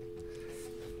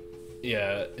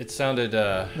 Yeah, it sounded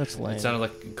That's lame. it sounded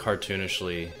like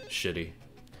cartoonishly shitty.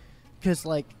 Because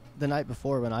like the night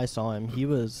before when I saw him, he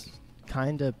was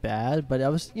kind of bad, but I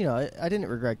was, I didn't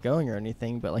regret going or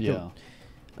anything. But like, yeah.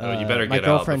 You better my get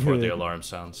out girlfriend before who the had- alarm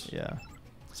sounds. Yeah.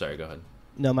 Sorry, go ahead.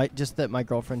 No, just that my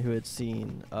girlfriend who had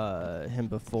seen him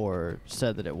before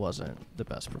said that it wasn't the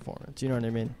best performance. You know what I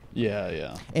mean? Yeah,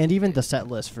 yeah. And even the set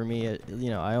list for me,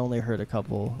 I only heard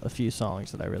a few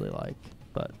songs that I really like,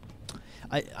 but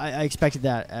I expected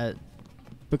that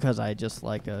because I just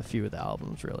like a few of the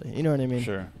albums, really. You know what I mean?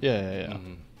 Sure. Yeah.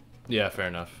 Mm-hmm. Yeah, fair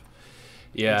enough.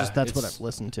 Yeah, that's what I've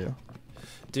listened to.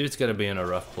 Dude's got to be in a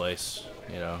rough place.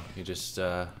 You just.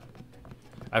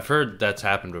 I've heard that's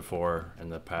happened before in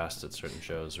the past at certain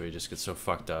shows where he just gets so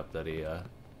fucked up that he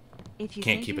If you can't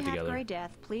think keep you it have together. gray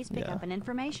death, please pick up an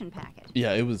information packet.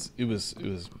 Yeah, it was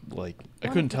like I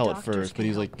One couldn't of the tell at doctors first, but can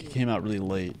he's help like he you. came out really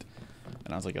late,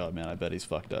 and I was like, oh man, I bet he's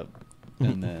fucked up.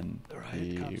 And then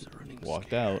he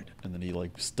walked out, and then he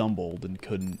like stumbled and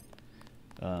couldn't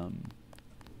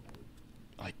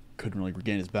really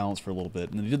regain his balance for a little bit.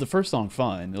 And then he did the first song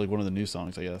fine, like one of the new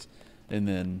songs, I guess. And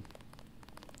then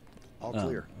All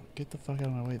clear. Get the fuck out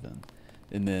of my way then.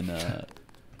 And then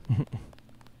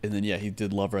and then yeah, he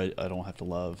did Love Right I Don't Have to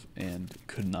Love and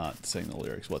could not sing the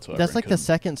lyrics whatsoever. That's like the couldn't-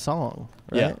 second song,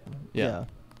 right? Yeah.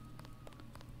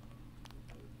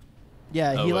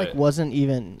 Yeah, Oh, he like wait. wasn't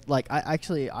even like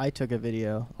I took a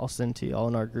video. I'll send to you all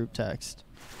in our group text,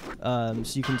 so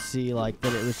you can see like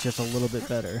that it was just a little bit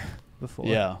better before.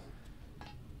 Yeah.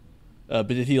 But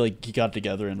did he he got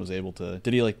together and was able to?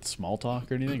 Did he like small talk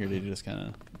or anything, or did he just kind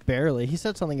of? Barely. He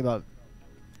said something about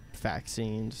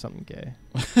vaccines, something gay.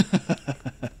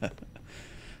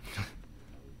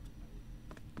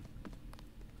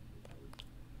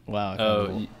 Wow.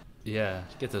 Oh, yeah.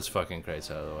 Get those fucking crates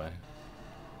out of the way.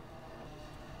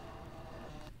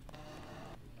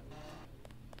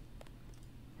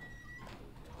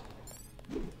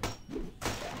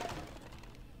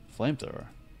 Flamethrower.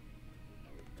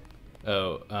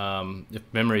 Oh, if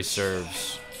memory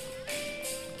serves,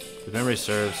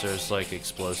 there's like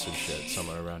explosive shit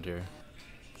somewhere around here.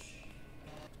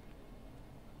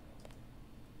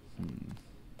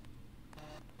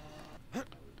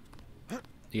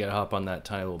 You gotta hop on that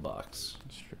tiny little box.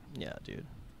 That's true. Yeah, dude.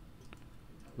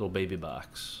 Little baby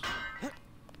box.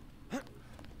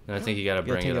 And I think you gotta You gotta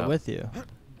bring take it it up. with you.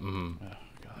 Mm-hmm. Oh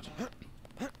god.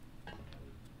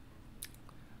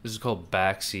 This is called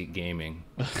backseat gaming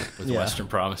with Yeah. Western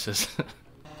promises.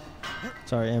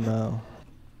 Sorry, MO.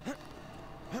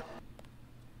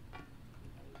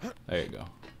 There you go.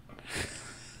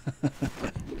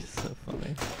 So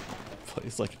funny.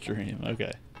 Plays like a dream.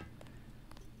 Okay.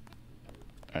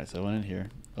 All right, so I went in here.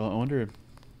 Oh, I wonder.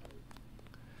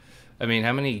 I mean,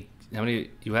 how many?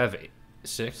 You have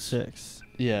 6? 6.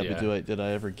 Yeah, but did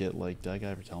I ever get did that guy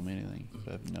ever tell me anything?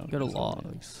 I have no. Go to idea.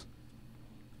 logs.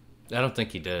 I don't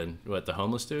think he did. What, the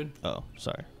homeless dude? Oh,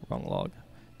 sorry, wrong log.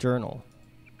 Journal.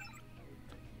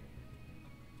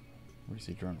 Where do you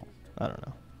see journal? I don't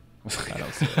know. I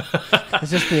don't see it.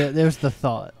 It's just there's the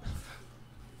thought.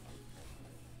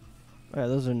 All right,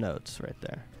 those are notes right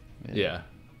there. Yeah,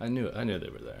 I knew they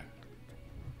were there.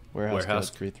 Warehouse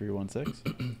code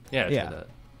 3316. Yeah, I Yeah. did that.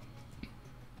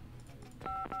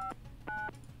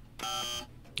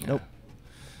 Nope.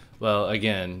 Well,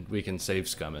 again, we can save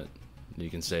scum it. You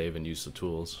can save and use the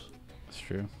tools. That's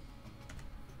true.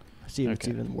 See if it's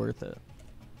Okay. even worth it.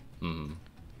 Mm-hmm.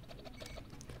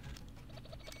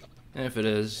 And if it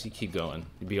is, you keep going.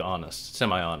 You be honest,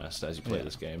 semi-honest as you play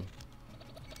this game.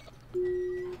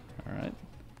 All right.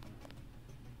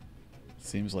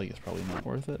 Seems like it's probably not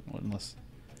worth it, unless.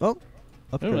 Oh,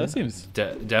 that seems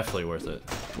definitely worth it.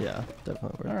 Yeah,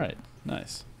 definitely worth it. All right,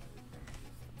 nice.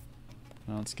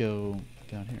 Now let's go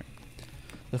down here.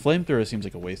 The flamethrower seems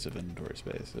like a waste of inventory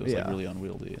space. It was like really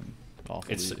unwieldy and awful.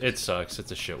 It sucks.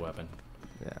 It's a shit weapon.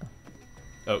 Yeah.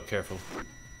 Oh, careful.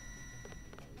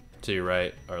 To your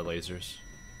right are lasers.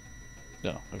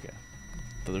 No, okay.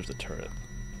 So there's a turret.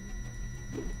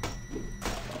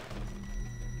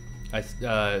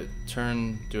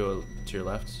 Turn to your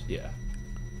left. Yeah.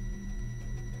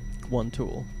 One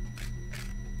tool.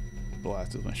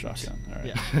 Blast with my shotgun. All right.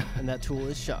 Yeah, and that tool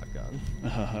is shotgun.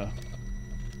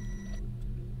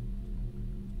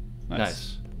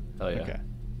 Nice. Hell yeah. Okay.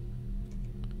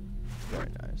 Very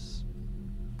nice.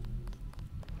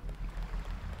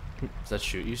 Does that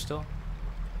shoot you still?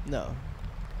 No.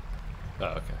 Oh,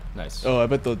 okay. Nice. Oh, I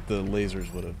bet the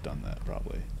lasers would have done that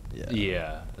probably. Yeah.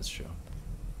 Yeah, that's true.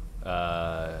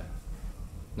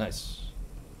 Nice.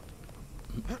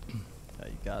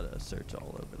 You gotta search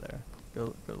all over there. Go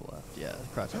to the left. Yeah,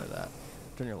 crouch under that.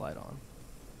 Turn your light on.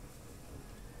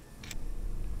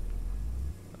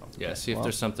 Yeah, see if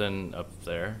there's something up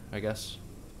there, I guess.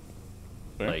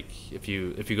 Where? Like if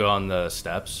you go on the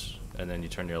steps and then you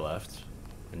turn your left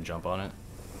and jump on it.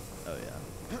 Oh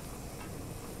yeah.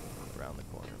 Around the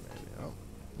corner maybe. Oh.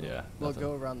 Yeah. Well, nothing.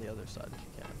 go around the other side if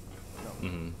you can. No.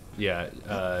 Mm-hmm. Yeah.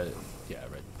 Yeah.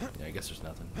 Right. Yeah. I guess there's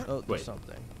nothing. Oh, there's Wait.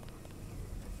 something.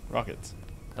 Rockets.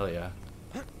 Hell yeah.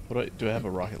 Do I have a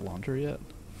rocket launcher yet?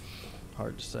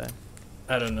 Hard to say.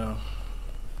 I don't know.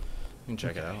 You can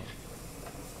check it out.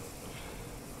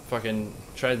 Fucking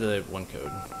try the one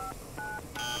code.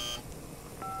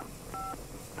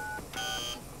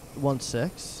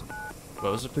 16.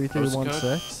 What was it?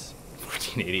 3316.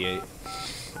 1488.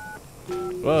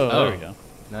 Whoa, there we go.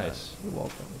 Nice. You're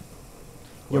welcome.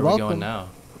 Where You're are we welcome. going now?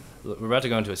 We're about to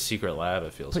go into a secret lab,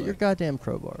 it feels Put like. your goddamn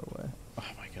crowbar away.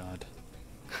 Oh my god.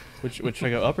 Which should I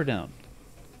go, up or down?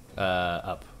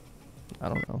 Up. I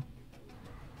don't know.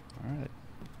 All right.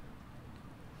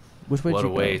 Which way did What you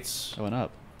go? awaits? I went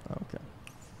up. Oh, okay.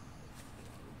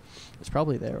 It's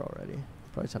probably there already.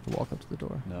 Probably just have to walk up to the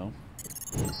door. No.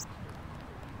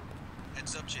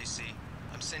 Heads up, JC.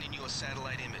 I'm sending you a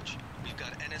satellite image. We've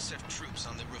got NSF troops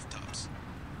on the rooftops.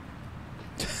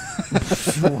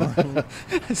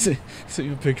 I see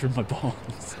you a picture of my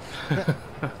balls.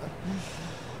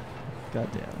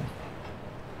 Goddamn.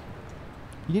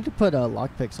 You need to put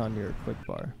lockpicks on your quick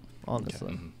bar,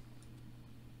 honestly. Mm-hmm.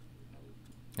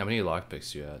 How many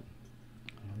lockpicks do you had?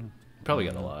 Probably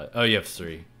got a lot. Oh, you have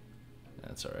 3.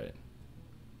 That's all right.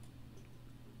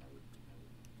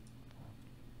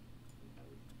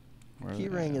 Key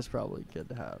ring is probably good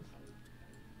to have.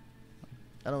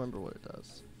 I don't remember what it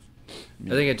does. I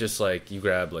think it just like you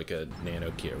grab like a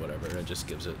nano key or whatever, and it just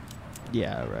gives it.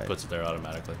 Yeah, right. Puts it there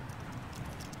automatically.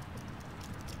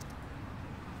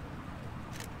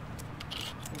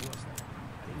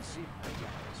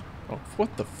 Oh,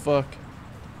 what the fuck?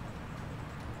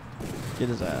 Get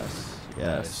his ass.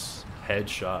 Yes. Nice.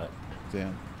 Headshot.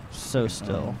 Damn. So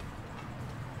still.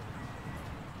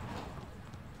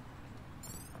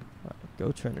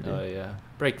 Go Trinity. Oh yeah.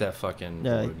 Break that fucking.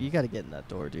 Yeah, board. you gotta get in that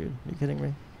door, dude. Are you kidding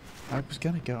me? I was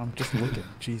gonna go. I'm just looking.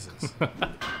 Jesus. I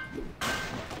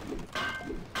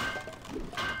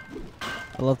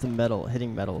love the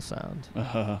hitting metal sound.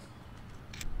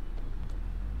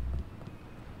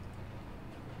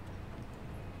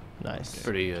 Nice.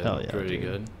 Pretty good. Hell yeah, pretty dude.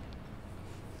 good.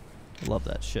 I love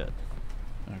that shit.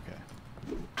 Okay.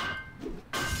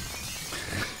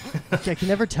 I can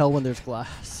never tell when there's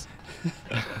glass.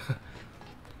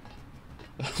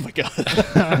 Oh my god.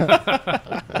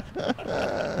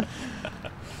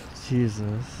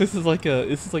 Jesus. This is like a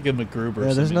MacGruber.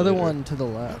 Yeah, there's another simulator. one to the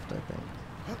left, I think.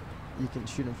 You can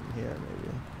shoot him from here, maybe.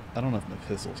 I don't know if my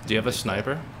pistol's. Do you have a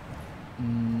sniper?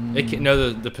 Mm. It can, no,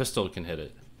 the pistol can hit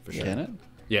it for sure. Can it?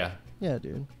 Yeah. Yeah,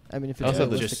 dude. I mean, if I it's also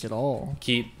have realistic just at all.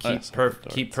 Keep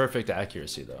perfect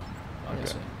accuracy though.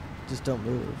 Obviously. Okay. Just don't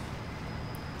move.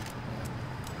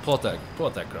 Pull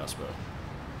out that crossbow.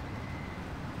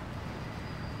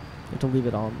 You have to leave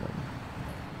it on them.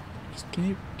 Just, can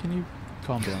you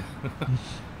calm down?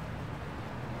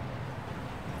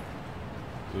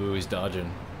 Ooh, he's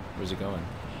dodging. Where's he going?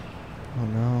 Oh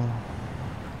no.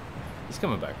 He's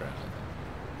coming back around.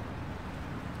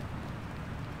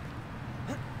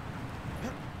 I think.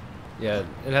 Yeah,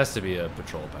 it has to be a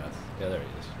patrol path. Yeah, there he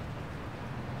is.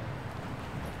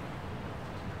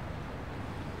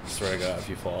 Swear to God, if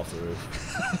you fall off the roof.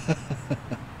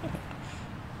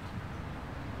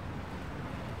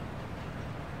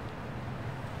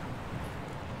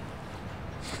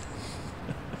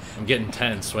 I'm getting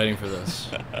tense waiting for this.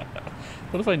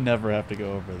 What if I never have to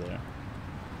go over there?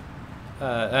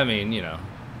 I mean, you know,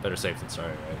 better safe than sorry,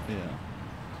 right? Yeah.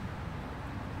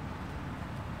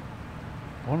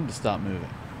 I want him to stop moving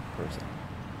for a second.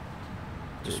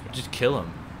 Just kill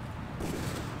him.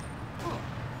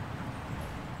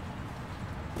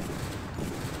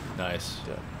 Nice.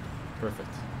 Dead.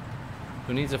 Perfect.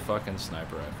 Who needs a fucking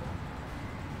sniper rifle?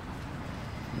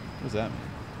 What does that mean?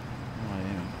 How am I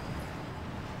aiming?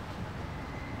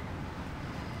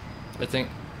 I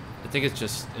think it's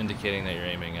just indicating that you're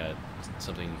aiming at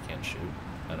something you can't shoot.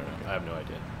 I don't know. I have no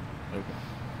idea. Okay.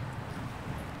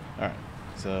 Alright.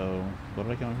 So, what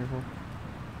did I come over here for?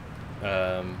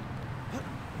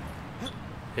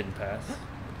 Hidden path.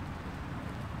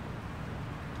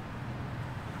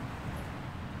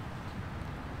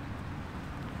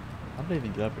 How did I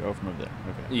even get up here? Oh, from over there.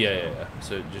 Okay. Yeah.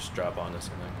 So just drop onto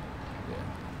something. Yeah.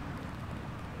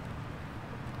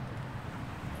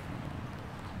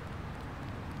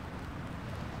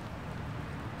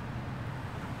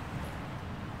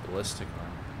 Ballistic armor.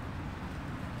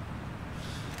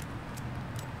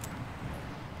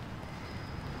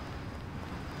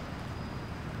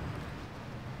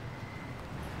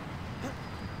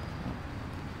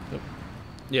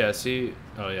 Yeah, see?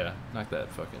 Oh yeah, knock that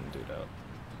fucking dude out.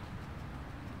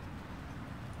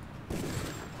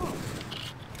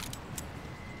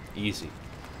 Easy.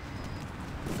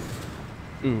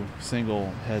 Ooh,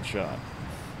 single headshot.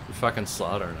 You're fucking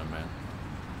slaughtering him, man.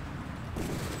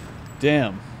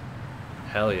 Damn.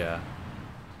 Hell yeah.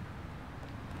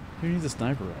 Who needs a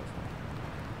sniper rifle?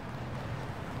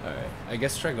 Alright, I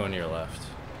guess try going to your left.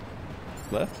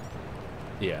 Left?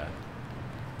 Yeah.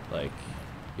 Like,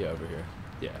 yeah, over here.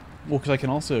 Yeah. Well, because I can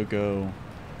also go...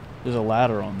 There's a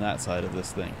ladder on that side of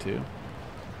this thing, too.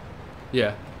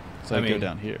 Yeah. So I go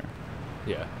down here.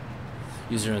 Yeah.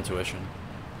 Use your intuition.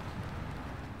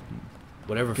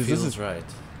 Whatever feels right.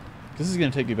 This is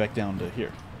going to take me back down to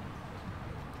here.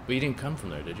 But you didn't come from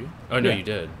there, did you? Oh, no, you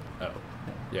did. Oh.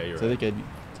 Yeah, you're right. I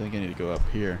think I need to go up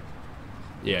here.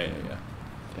 Yeah.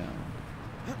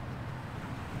 Down.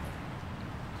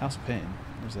 House of Pain.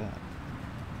 Where's that?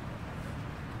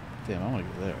 Damn, I want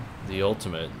to go there. The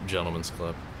ultimate gentleman's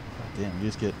club. God damn, you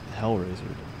just get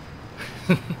Hellraiser.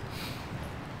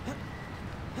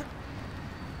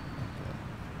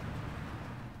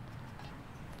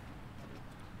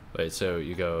 Wait, so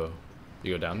you go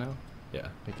down now? Yeah.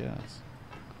 I guess.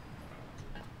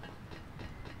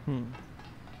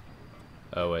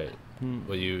 Oh wait.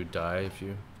 Will you die if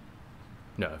you?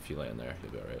 No, if you land there,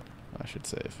 you'll be alright. I should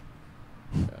save.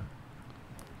 Yeah.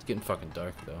 It's getting fucking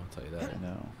dark though, I'll tell you that. I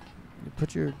know.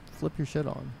 You flip your shit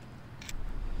on.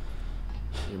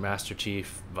 Your Master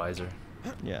Chief visor.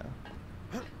 Yeah.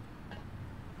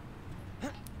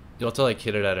 You'll have to like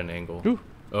hit it at an angle. Ooh.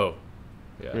 Oh.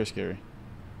 Yeah. Very scary.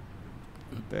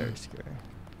 Very scary.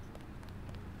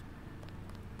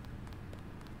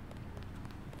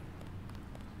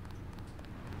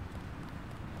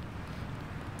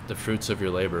 The fruits of your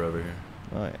labor over here.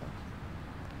 Oh yeah.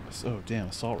 Oh damn,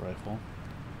 assault rifle.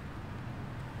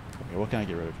 Okay, what can I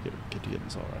get rid of to get an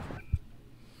assault rifle?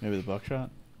 Maybe the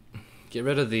buckshot? Get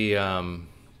rid of the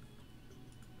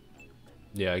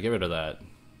yeah, get rid of that.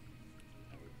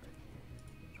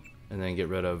 And then get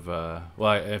rid of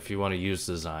well, if you want to use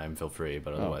the Zyme, feel free,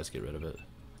 but otherwise get rid of it.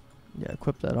 Yeah,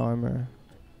 equip that armor.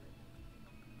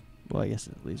 Well, I guess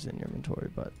it leaves it in your inventory,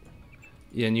 but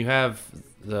yeah, and you have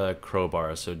the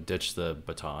crowbar, so ditch the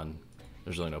baton.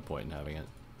 There's really no point in having it.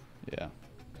 Yeah.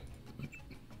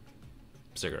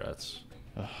 Cigarettes.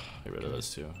 Ugh, get rid of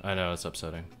those too. I know, it's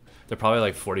upsetting. They're probably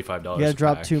like $45. You gotta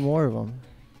drop 2 more of them.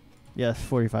 Yeah,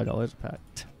 $45 a pack.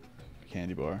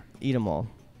 Candy bar. Eat them all.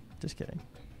 Just kidding.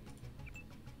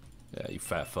 Yeah, you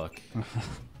fat fuck.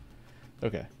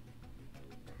 Okay.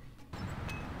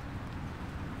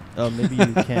 Oh, maybe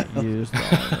you can't use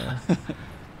the armor.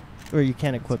 Or you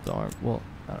can't equip the arm. Well,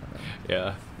 I don't know.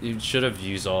 Yeah, you should have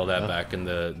used all that back in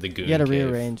the goon. You gotta cave.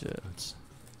 rearrange it.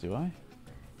 Do I?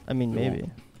 I mean, maybe.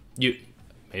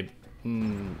 Maybe.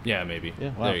 Yeah, maybe.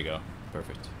 Yeah, wow. There you go.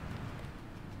 Perfect.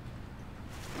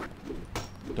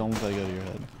 Don't let that go to your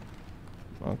head.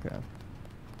 Okay.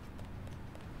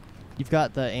 You've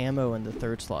got the ammo in the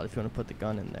 3rd slot if you want to put the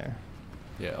gun in there.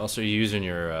 Yeah, also you're using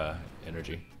your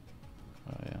energy.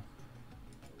 Oh, yeah.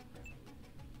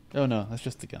 Oh, no, that's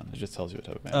just the gun. It just tells you what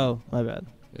type of ammo. Oh, my bad.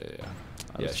 Yeah.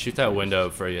 Yeah, shoot that window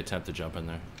before you attempt to jump in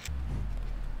there.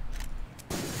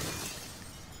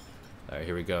 Alright,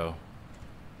 here we go.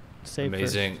 Save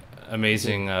amazing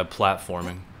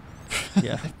platforming.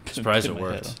 Yeah. Surprised it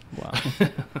worked. Wow.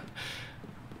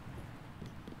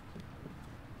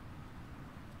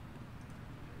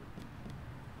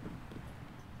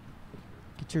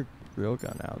 Get your real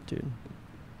gun out, dude.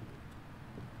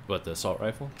 What, the assault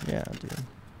rifle? Yeah, dude.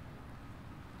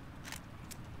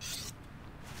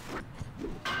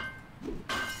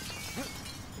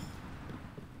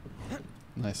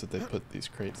 Nice that they put these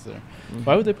crates there.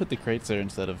 Why would they put the crates there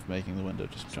instead of making the window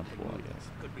just jumpable, I guess?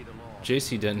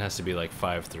 JC Denton has to be like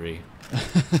 5'3".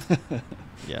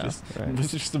 Yeah, just, right.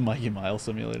 It's just a Mikey Mile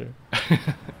simulator.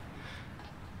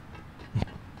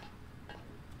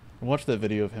 I watched that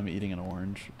video of him eating an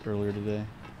orange earlier today.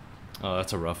 Oh,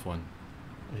 that's a rough one.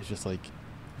 He's just like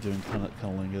doing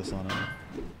cunnilingus on a...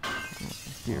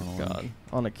 Dear on God. orange.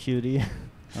 On a cutie.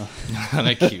 On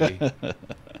a cutie.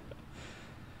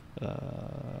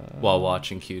 While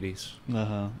watching cuties.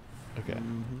 Okay.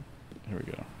 Here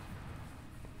we go.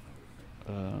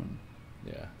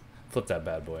 Yeah. Flip that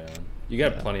bad boy on. You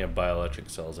got plenty of bioelectric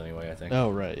cells anyway, I think.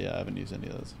 Oh, right. Yeah, I haven't used any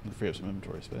of those. I'm free up some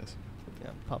inventory space. Yeah,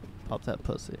 pop that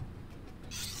pussy.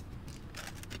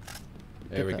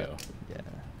 There we go. Yeah.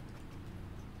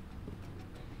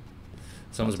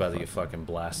 Someone's about to get fucking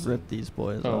blasted. Rip these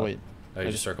boys Oh, up. wait. Oh,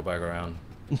 you just circle back around.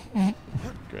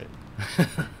 Great.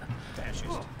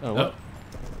 Fascist. Oh, what?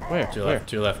 Where? To your Where? left,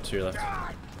 to your left, to your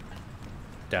left.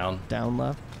 Down. Down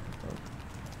left.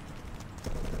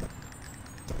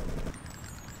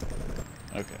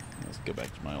 Okay, let's go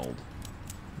back to my old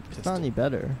It's not any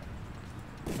better.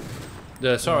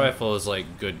 The assault rifle is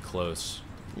like good close.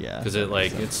 Yeah. Because it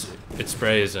like it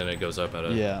sprays and it goes up at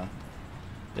it. Yeah.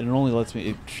 And it only lets me...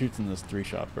 It shoots in this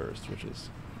 3-shot burst, which is...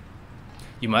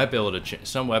 You might be able to change...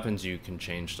 Some weapons you can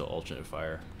change to alternate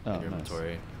fire in your nice.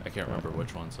 inventory. I can't remember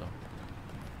which ones, though.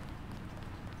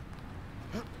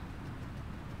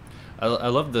 I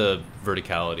love the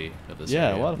verticality of this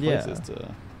area. A lot of places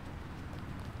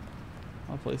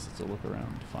to look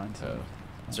around to find some.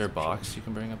 Is there a box you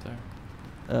can bring up there?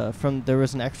 There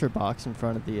was an extra box in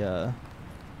front of the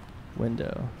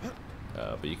window.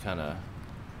 But you kind of...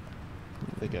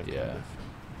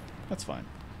 That's fine.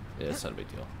 Yeah, it's not a big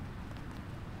deal.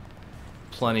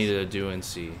 Plenty to do and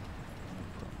see.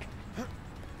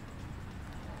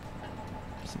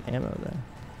 Some ammo there.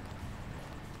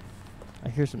 I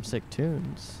hear some sick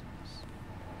tunes.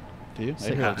 Do you?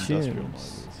 Sick I hear industrial tunes.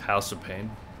 noises. House of Pain.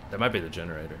 That might be the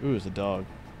generator. Ooh, it's a dog.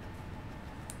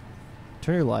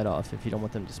 Turn your light off if you don't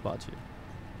want them to spot you.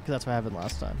 Because that's what happened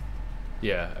last time.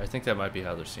 Yeah, I think that might be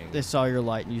how they're seeing They it. saw your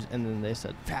light and then they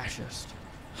said, fascist.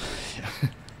 Yeah.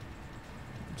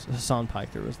 So Hassan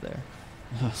Piker was there.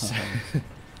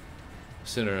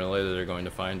 Sooner or later, they're going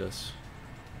to find us.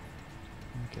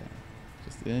 Okay.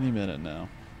 Just any minute now.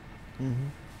 Mm-hmm.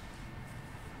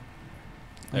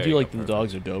 I There do you like go, that the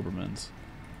dogs are Dobermans.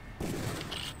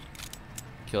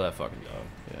 Kill that fucking dog.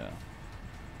 Yeah.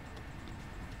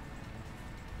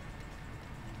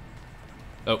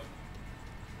 Oh.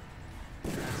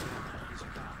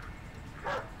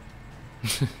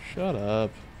 Shut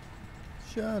up.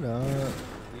 Shut up.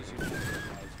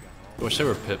 I wish they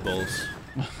were pit bulls.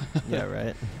 Yeah,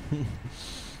 right.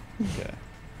 Okay.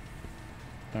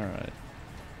 Alright.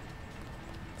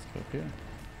 Let's go up here.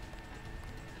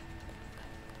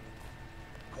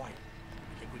 Quiet.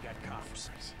 I think we got cops.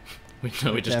 We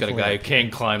know we just got a guy who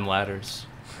can't climb ladders.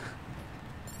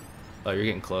 Oh, you're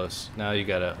getting close. Now you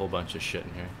got a whole bunch of shit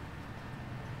in here.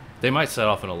 They might set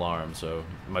off an alarm, so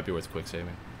it might be worth quick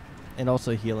saving. And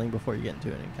also healing before you get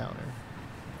into an encounter.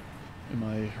 Am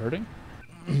I hurting?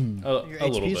 Your a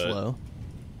little HP's bit. low.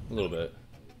 A little bit.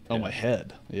 Oh, my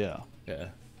head. Yeah. Yeah.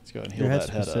 Let's go ahead and heal Your head that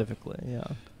head up. specifically, yeah.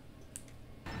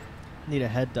 Need a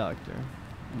head doctor.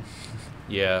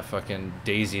 Yeah, fucking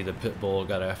Daisy the pit bull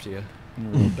got after you.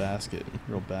 Real basket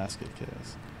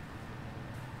case.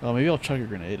 Oh, maybe I'll chuck a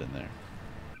grenade in there.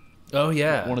 Oh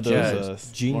yeah, one of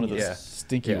those, one of those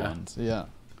stinky ones. Yeah.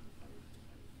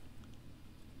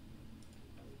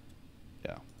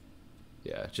 Yeah.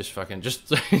 Yeah, just fucking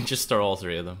just throw all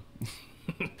three of them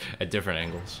at different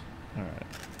angles. All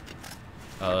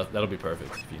right. That'll be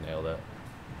perfect if you nail that.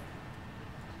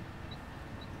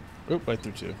 Oop, right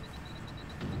through two.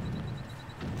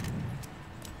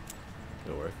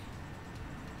 It'll work.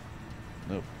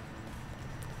 Nope.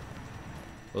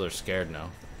 Well, they're scared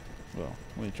now. Well,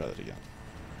 let me try that again.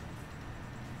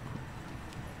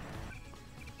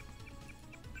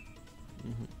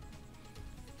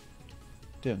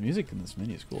 Damn, the music in this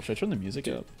menu is cool. Should I turn the music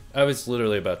up? I was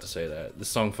literally about to say that. This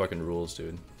song fucking rules,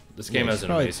 dude. This game has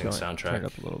an amazing soundtrack. Turn it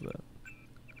up a little bit.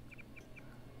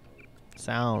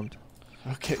 Sound.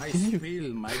 Okay. I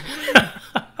feel my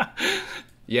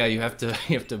Yeah, you have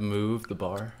to move the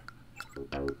bar.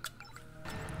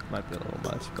 Might be a little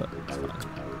much, but it's fine.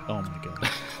 Oh my god.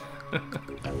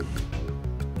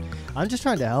 I'm just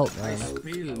trying to help, man. I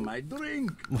spill my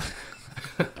drink.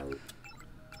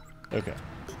 Okay.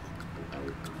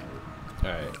 All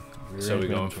right. So we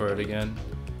going for it again?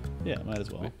 Yeah, might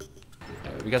as well.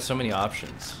 We got so many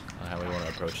options on how we want to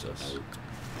approach this.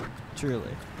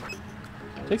 Truly.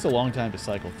 It takes a long time to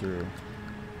cycle through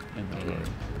inventory, as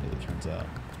it turns out.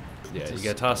 Yeah, you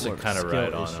gotta toss it kind of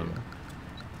right on them.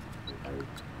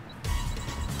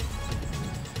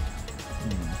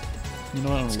 You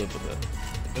know what? I'm gonna live with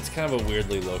it. It's kind of a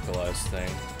weirdly localized thing.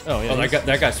 Oh yeah. Oh,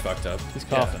 that guy's fucked up. He's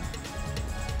coughing.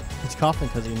 Yeah. He's coughing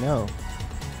because he know.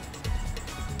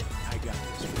 I got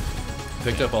this.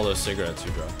 Picked up all those cigarettes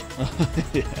you dropped.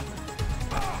 Yeah.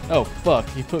 Oh fuck!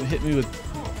 He hit me with.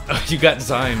 You got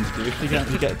zymed, dude. He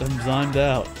got them zymed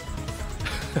out.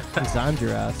 He zymed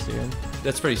your ass, dude.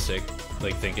 That's pretty sick.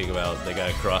 Like thinking about the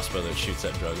guy crossbow that shoots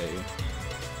that drug at you.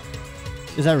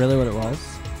 Is that really what it was?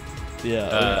 Yeah,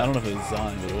 I don't know if it was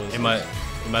zyme, but it was. It might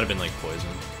have been like poison.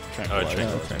 Tranquilizer.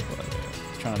 Tranquilizer.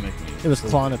 He's trying to make me. It was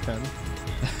Klonopin.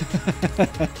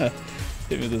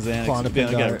 Hit me with the Xanax.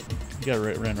 Klonopin dart. He got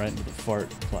ran right into the fart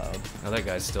cloud. Now that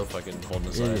guy's still fucking holding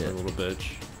his eye, a little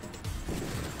bitch.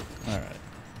 All right,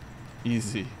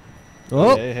 easy.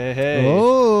 Oh, hey.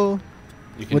 Oh.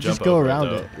 You can we'll jump just go over around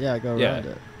it, it. Yeah, go around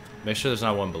it. Make sure there's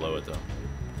not one below it though.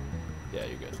 Yeah,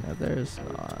 you're good. Yeah, there's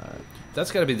not.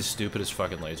 That's gotta be the stupidest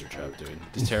fucking laser trap, dude.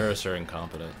 These terrorists are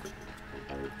incompetent.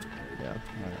 Yeah.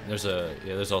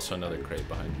 There's also another crate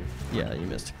behind you. Yeah, you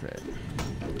missed a crate.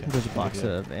 There's a box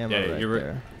of ammo right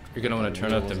there. You're gonna want to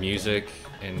turn up the music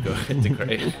and go hit the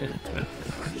crate.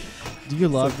 Do you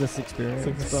love this experience? It's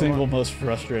like the single most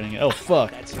frustrating. Oh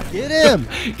fuck! Get him!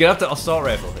 Get up the assault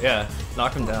rifle. Yeah,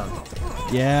 knock him down.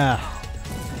 Yeah.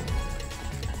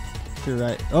 You're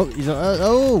right. Oh, he's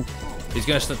oh! He's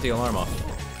gonna snip the alarm off.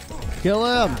 Kill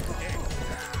him!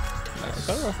 Nice.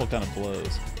 The rifle kind of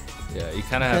blows. Yeah, you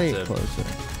kind of have to. Closer.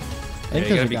 Yeah,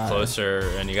 you gotta be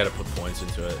closer, and you gotta put points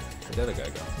into it. Where'd the other guy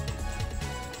go?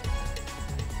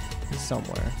 He's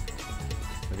somewhere.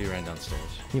 Maybe he ran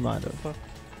downstairs. He might have.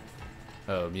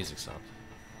 Oh, music stopped.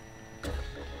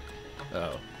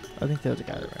 Oh. I think there was a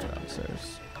guy that ran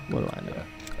downstairs. What do I know? Yeah.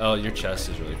 Oh, your chest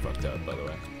is really fucked up, by the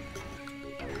way.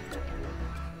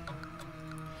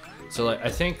 So, like, I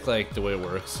think, like, the way it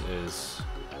works is...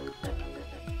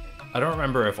 I don't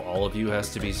remember if all of you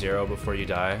has to be 0 before you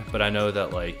die, but I know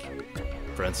that, like,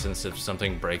 for instance, if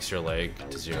something breaks your leg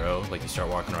to 0, like, you start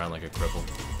walking around like a cripple.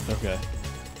 Okay.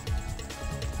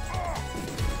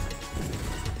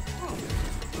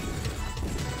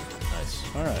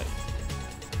 Nice. Alright.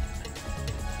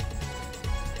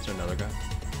 Is there another guy?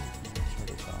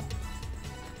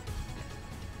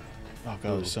 Oh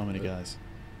god, there's so many guys.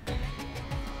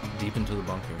 Deep into the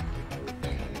bunker.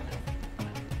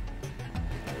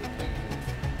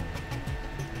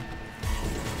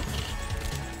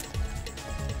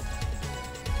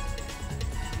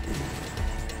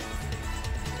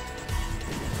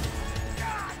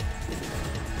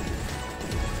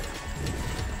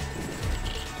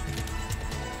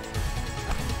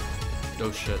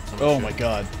 Oh shit. Oh my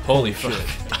god. Holy fuck.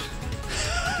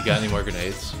 You got any more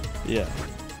grenades? Yeah.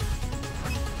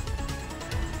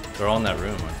 They're all in that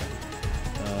room, aren't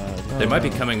they? They might be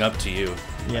coming up to you.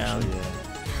 Yeah. Actually, yeah.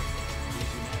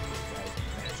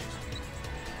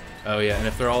 Oh yeah, and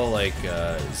if they're all like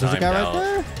There's a zymed guy out,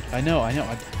 right there? I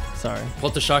know. Sorry. pull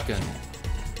out the shotgun.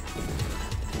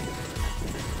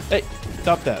 Hey,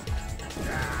 stop that.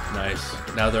 Nice.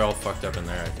 Now they're all fucked up in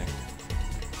there, I think.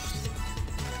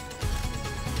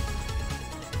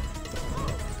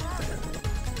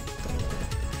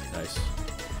 Nice.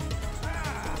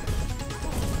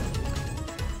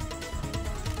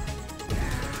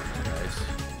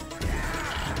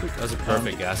 Nice. That was a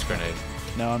perfect gas grenade.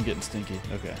 Now I'm getting stinky.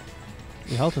 Okay.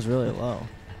 Your health is really low.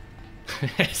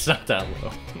 It's not that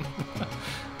low.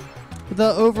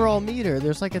 The overall meter,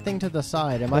 there's like a thing to the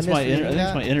side. Am That's I missing I think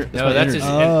it's my inner. No, my that's energy.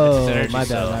 his energy my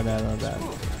cell. bad.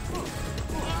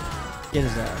 Get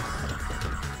his ass.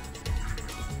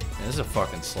 Yeah, this is a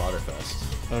fucking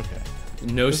slaughterfest. Okay.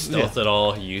 No stealth at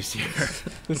all used here.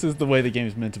 This is the way the game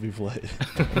is meant to be played.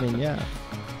 I mean, yeah.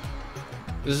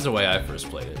 This is the way I first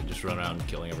played it. Just run around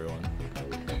killing everyone.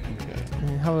 Okay. I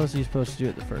mean, how else are you supposed to do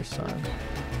it the first time?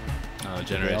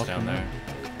 Generates down there.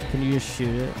 Can you just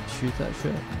shoot it? Shoot that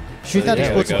shit? Shoot that yeah,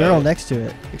 explosive like barrel next to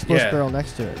it. Explosive Yeah. barrel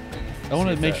next to it. I want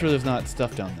to make sure there's not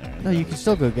stuff down there. No, you can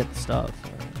still go get the stuff.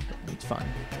 It's fine.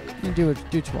 You can do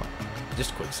what you want.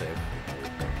 Just quick save.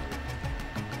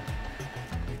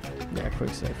 Yeah, quick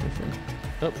save for sure.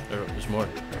 Oh, there's more.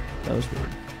 That was weird.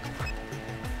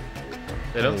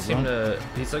 They don't seem to.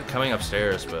 He's like coming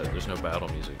upstairs, but there's no battle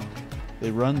music. They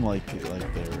run like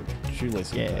their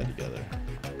shoelaces tied together.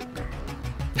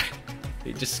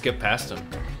 He just skipped past him.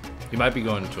 He might be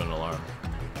going to an alarm.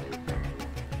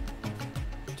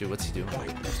 Dude, what's he doing?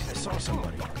 I saw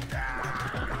somebody.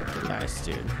 Nice,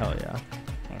 dude. Hell yeah.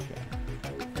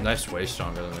 Okay. Knife's way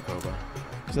stronger than the crowbar.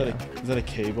 Is that a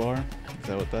K bar? Is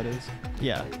that what that is?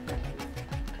 Yeah.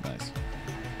 Nice.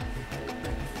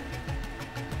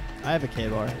 I have a K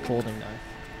bar folding knife.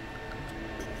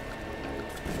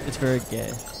 It's very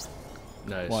gay.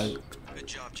 Nice. Why? Good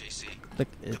job, JC. Look,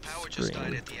 The power just green.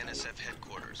 died at the NSF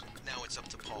headquarters. Now it's up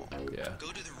to Paul. Yeah.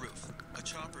 Go to the roof. A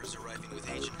chopper is arriving with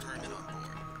Agent Herman on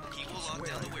board. He will lock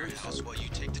down the warehouse while you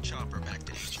take the chopper back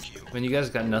to HQ. When you guys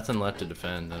got nothing left to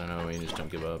defend, I don't know. You just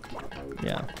don't give up.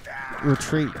 Yeah.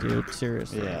 Retreat, dude.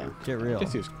 Seriously. Yeah. Get real. I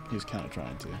guess he was kind of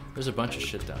trying to. There's a bunch of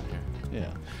shit down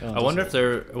here. Yeah. I wonder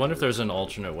if there's an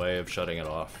alternate way of shutting it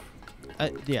off.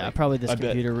 Yeah, probably this I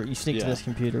bet- computer. You sneak to yeah. this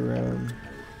computer room.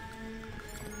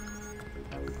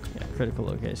 Yeah, critical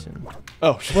location.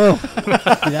 Oh, whoa!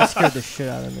 Dude, that scared the shit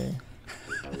out of me.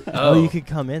 Oh, you could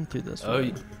come in through this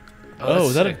way.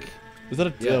 Is that sick. is that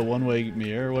a one-way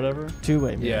mirror or whatever?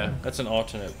 Two-way mirror. Yeah, that's an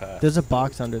alternate path. There's a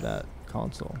box under that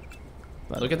console.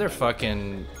 Look at their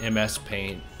fucking MS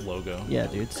Paint logo. Yeah,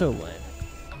 dude, so lame.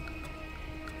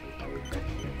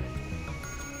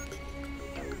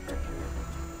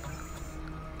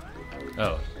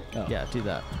 Oh. Yeah, do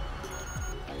that.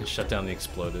 It shut down the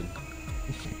exploded.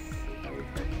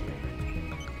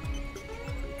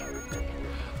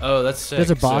 Oh, that's sick.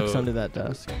 There's a box under that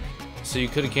desk. So you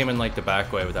could have came in like the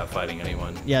back way without fighting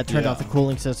anyone. Yeah, turned off the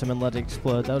cooling system and let it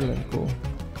explode. That would have been cool.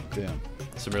 Damn.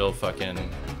 Some real fucking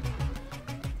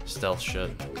stealth shit.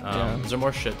 Yeah. Is there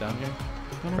more shit down here?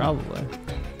 Probably.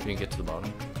 You can get to the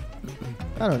bottom.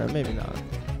 I don't know, maybe not.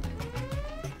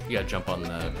 You gotta jump on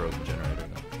the broken generator.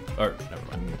 Though. Or never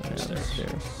mind. Yeah,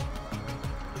 Stairs.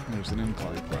 There's an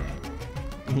incline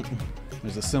plan.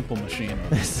 There's a simple machine.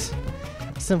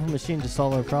 Simple machine to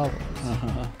solve our problems.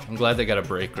 I'm glad they got a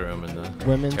break room in the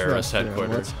Women's terrorist restroom.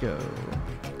 headquarters. Let's go.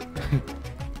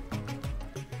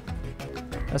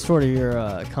 That's sort of your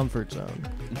comfort zone.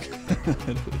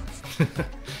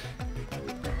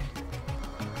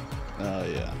 Oh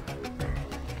yeah.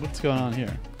 What's going on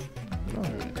here? Oh,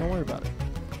 don't worry about it.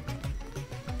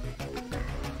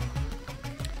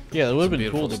 Yeah, it would have Some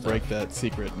been cool to beautiful break that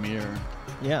secret mirror.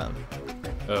 Yeah.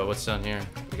 Oh, what's down here?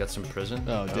 We got some prison.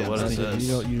 Oh, damn. What is this?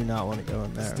 You do not want to go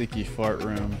in there. Sticky fart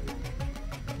room.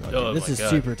 Oh, this my is God.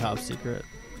 super top secret.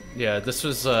 Yeah, this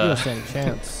was. You don't stand a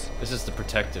chance. This is the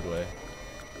protected way.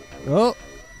 Oh,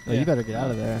 Yeah. you better get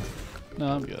out of there. No,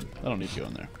 I'm good. I don't need to go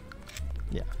in there.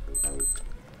 Yeah.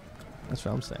 That's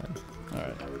what I'm saying. All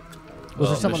right. Was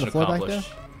there someone on the floor back there?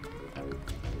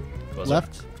 Was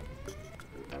Left.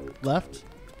 Left.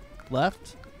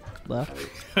 Left. Left.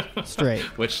 Straight.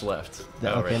 Which left?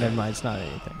 No, Oh, okay, right never there. mind. It's not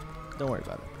anything. Don't worry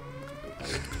about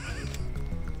it.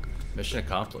 Mission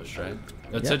accomplished, right?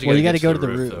 It Yeah. said Well, you gotta gotta get go to the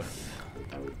roof.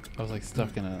 I was like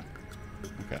stuck in a.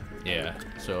 Okay. Yeah.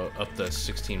 So up the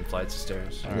 16 flights of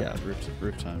stairs. All right. Yeah.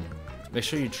 Roof time. Make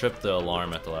sure you trip the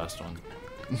alarm at the last one.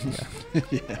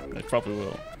 Yeah, I probably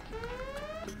will.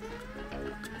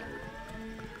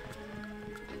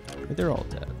 They're all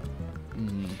dead.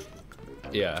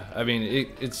 Yeah, I mean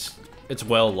it's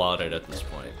well lauded at this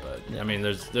point, but Yeah. I mean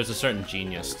there's a certain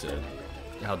genius to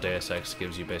how Deus Ex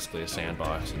gives you basically a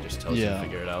sandbox and just tells you to Yeah.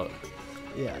 figure it out.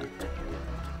 Yeah.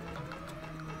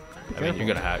 I mean you're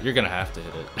gonna have to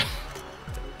hit it.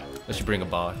 Unless you bring a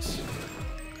box.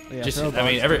 Yeah, Just throw a I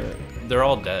mean box to it. they're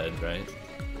all dead, right?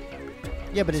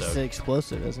 Yeah, but it's So-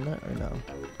 explosive, isn't it? Or no?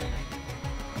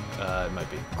 It might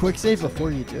be. Quick save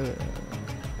before you do it.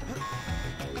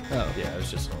 Oh. Yeah, it was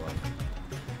just a lot.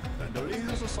 The league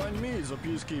has assigned me the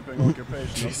peacekeeping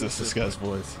occupation. Jesus, this guy's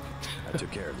voice. I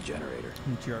took care of the generator.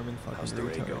 German fucking How's the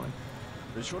raid retard. going?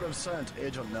 We should have sent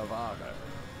Agent Navarro.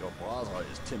 Your brother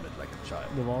is timid like a child.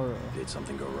 Navarro. Did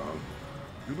something go wrong?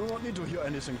 You do not need to hear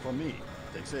anything from me.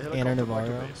 Take the Anna helicopter back to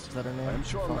Navarro. base. Is that her name? I am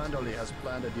sure Fuck. Manderley has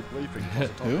planned a debriefing for the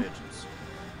top Who? agents.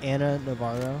 Anna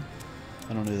Navarro.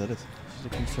 I don't know who that is. She's a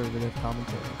conservative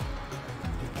commentator.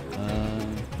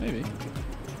 Maybe.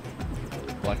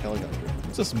 Black helicopter.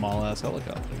 It's a small ass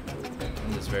helicopter.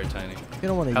 And it's very tiny. You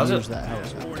don't want to How's use it? that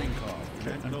helicopter. Boarding call.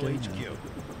 Techno doing HQ.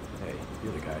 Hey,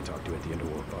 you're the guy I talked to at the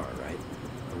Underworld bar, right?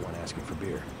 The one asking for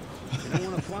beer. You don't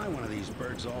want to fly one of these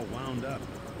birds all wound up.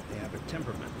 They have a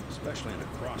temperament, especially in a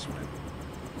crosswind.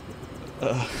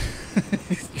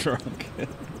 He's drunk.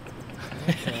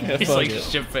 He's fuck like it.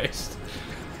 shit faced.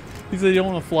 He said you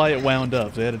don't want to fly it wound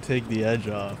up. They had to take the edge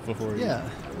off before. Yeah,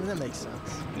 I mean, that makes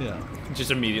sense. Yeah.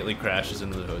 Just immediately crashes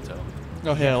into the hotel.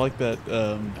 Oh yeah, I like that.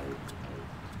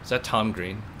 Is that Tom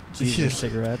Green? Jesus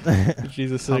cigarette.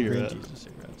 Jesus Tom Green cigarette. Jesus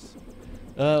cigarettes.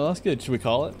 Well, that's good. Should we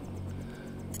call it?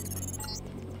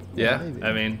 Yeah, maybe.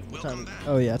 I mean,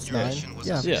 Oh yeah, it's 9.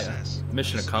 Yeah. Yeah.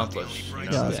 mission accomplished. You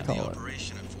know? Yeah, let's call it.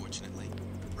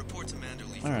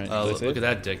 All right. Oh, look at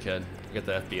that dickhead. We got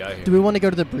the FBI here. Do we want to go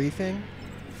to the briefing,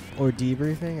 or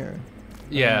debriefing, or?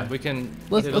 Yeah, we can.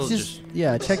 Let's just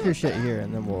check your shit here,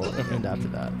 and then we'll end after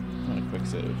that. On a quick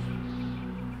save.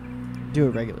 Do a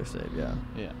regular save, yeah.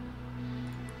 Yeah.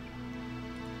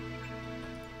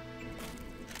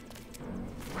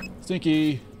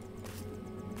 Stinky.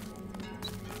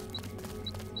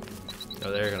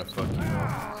 Oh, they're gonna fuck you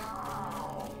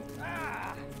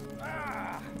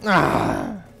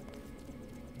up.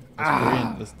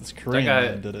 This Korean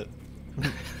man did it.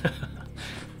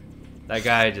 That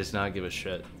guy does not give a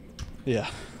shit. Yeah.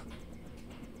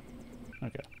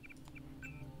 Okay.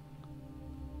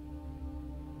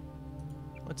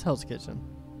 What's Hell's Kitchen?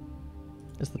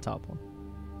 It's the top one.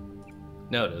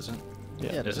 No, it isn't.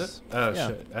 Yeah, it is is. it? Oh Yeah.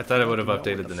 shit! I thought it would have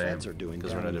updated the name feds are doing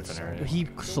because we're in a down different inside. area. He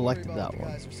selected that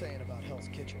one. guys are saying about Hell's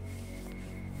Kitchen.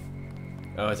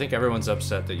 Oh, I think everyone's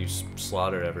upset that you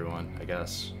slaughtered everyone. I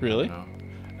guess. Really?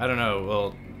 I don't know.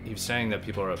 Well, he was saying that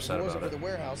people are upset If it wasn't about for it. the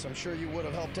warehouse, I'm sure you would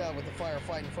have helped out with the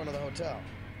firefight in front of the hotel.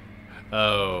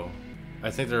 Oh, I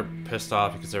think they're pissed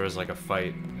off because there was like a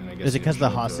fight, and I guess. Is it he because the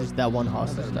didn't show up to hostage, it. that one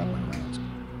hostage died?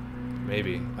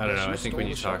 Maybe. I don't know. I think when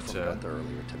you stole talk the shot to. from Gunther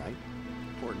earlier tonight.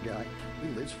 Poor guy. He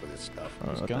lives for this stuff.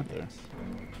 Who's Gunther?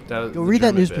 That, Go the read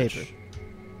that German newspaper.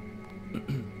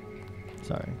 bitch.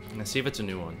 Sorry. Let's see if it's a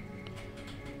new one.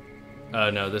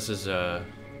 No, this is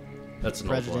that's an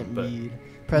President old one, Meade.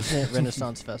 President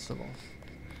Renaissance Festival.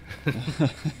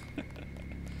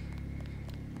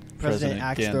 President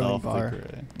Axe Throwing Gandalf Bar. the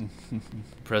Grey.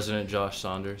 President Josh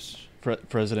Saunders.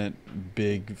 President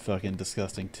Big Fucking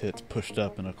Disgusting Tits pushed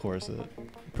up in a corset.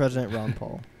 President Ron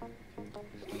Paul.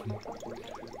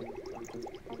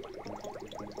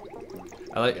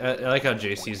 I like how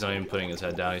JC's not even putting his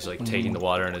head down. He's like taking the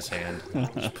water in his hand,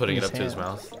 just putting it up to his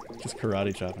mouth. Just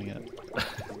karate chopping it.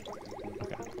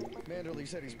 Manderley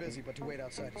said he's busy, but to wait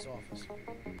outside his office.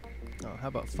 Oh, how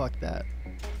about fuck that?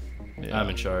 Yeah. I'm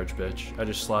in charge, bitch. I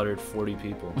just slaughtered 40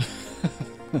 people.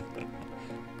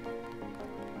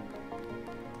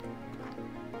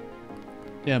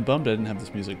 Yeah, I'm bummed I didn't have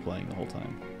this music playing the whole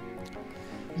time.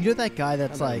 You know that guy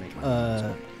that's like,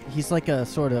 he's like a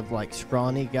sort of like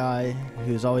scrawny guy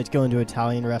who's always going to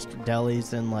Italian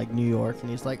delis in like New York, and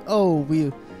he's like, oh,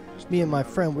 me and my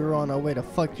friend, we were on our way to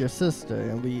fuck your sister,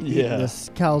 and we eat this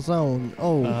calzone.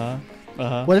 Oh.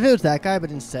 What if it was that guy, but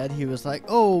instead he was like,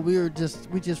 oh, we just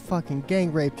fucking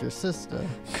gang raped your sister.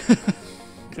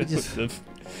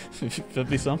 That'd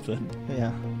be something.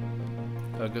 Yeah.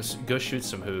 Go shoot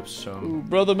some hoops. Ooh,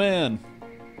 brother man.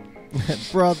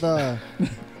 Brother.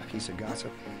 Piece of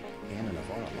gossip. Anna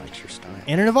Navarro likes your style.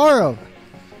 Anna Navarro.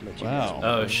 Wow.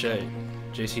 Oh shit.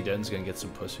 JC Denton's gonna get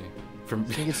some pussy. From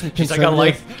get some she's like, I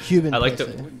like Cuban I like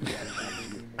pussy.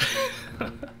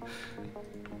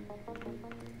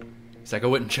 He's like, I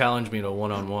wouldn't challenge me to a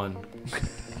one-on-one.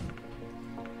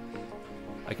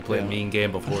 I could play a mean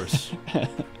game of horse. I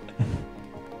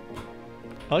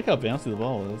like how bouncy the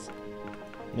ball is.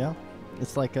 Yeah,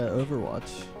 it's like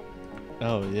Overwatch.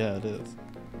 Oh yeah, it is.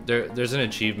 There's an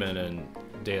achievement in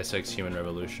Deus Ex Human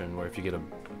Revolution where if you get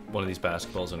one of these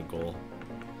basketballs in a goal,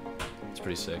 it's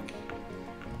pretty sick.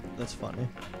 That's funny.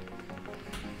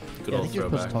 Good I old think you're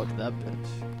supposed throwback. to talk to that bitch.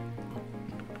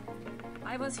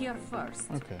 I was here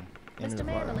first. Okay. Mr.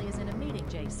 Manderley is in a meeting,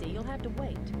 JC. You'll have to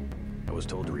wait. I was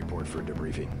told to report for a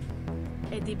debriefing.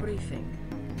 A debriefing.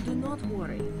 Do not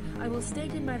worry. I will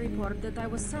state in my report that I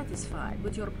was satisfied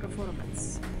with your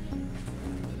performance.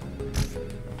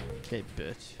 Okay,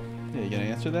 bitch. Yeah, you gonna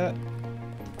answer that?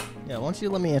 Yeah, why don't you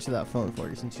let me answer that phone for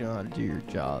you since you know how to do your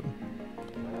job.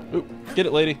 Ooh, get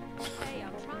it, lady. Hey,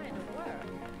 I'm trying to work.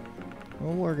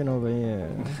 I'm working over here.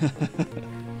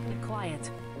 Be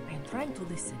quiet. I am trying to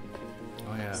listen.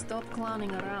 Oh yeah. Stop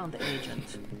clowning around,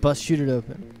 agent. But shoot it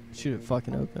open. Shoot it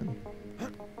fucking open.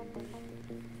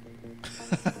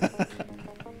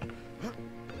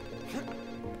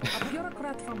 A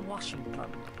bureaucrat from Washington.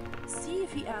 See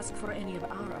if he asks for any of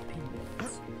our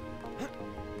opinions.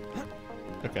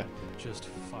 Okay. Just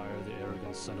fire the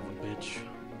arrogant son of a bitch.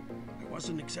 I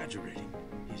wasn't exaggerating.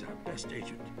 He's our best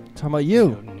agent. Talking about We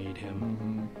you. don't need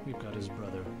him. We've got his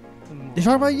brother. They're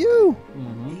talking about you.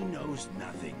 He knows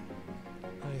nothing.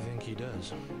 I think he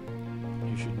does.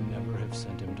 You should never have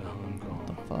sent him to Hong Kong. What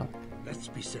the fuck? Let's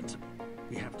be sensible.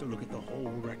 We have to look at the whole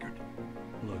record.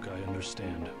 Look, I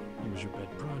understand. It was your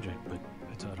pet project, but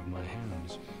it's out of my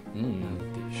hands. Mm. Now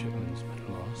that the shipment's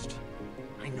been lost,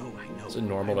 I know. Is it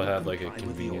normal to have like a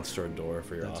convenience store door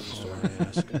for your office door?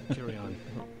 Carry on.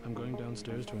 I'm going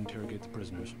downstairs to interrogate the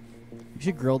prisoners. You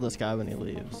should grill this guy when he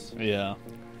leaves. Yeah.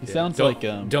 He sounds don't,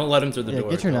 like don't let him through the door.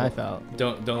 Get your knife out.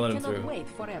 Don't let him through. Wait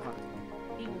forever.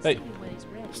 Hey,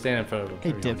 stand in front of him.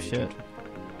 Hey, dipshit.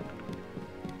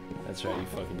 That's right, you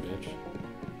fucking bitch.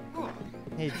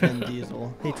 Hey, Vin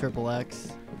Diesel. Hey, Triple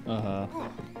X. Uh-huh.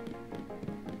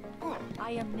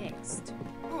 I am next.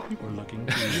 We're looking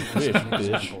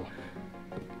bitch.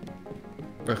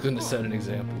 Brooklyn to set an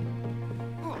example.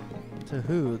 To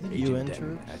who? The UN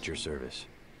troops? At your service.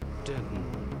 Denton.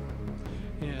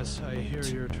 Yes, I hear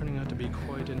you're turning out to be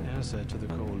quite an asset to the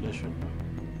coalition.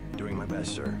 Doing my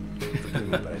best, sir. Forgive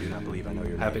me, but I do not believe I know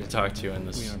your Happy name. to talk to you in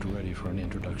this. We aren't ready for an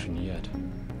introduction yet.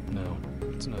 No,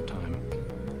 it's not time.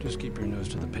 Just keep your nose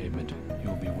to the pavement.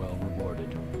 You'll be well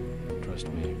rewarded. Trust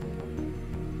me.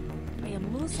 I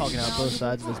am losing Talking out both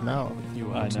sides of his mouth.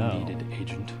 You I aren't know. needed,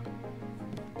 Agent.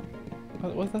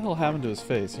 What the hell happened to his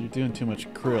face? You're doing too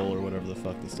much krill or whatever the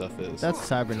fuck this stuff is. That's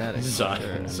cybernetics. Sorry,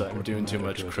 doing too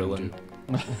much Krillin.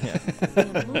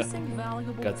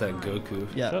 Got that Goku.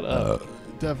 Yeah. Shut up.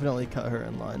 Definitely cut her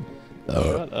in line.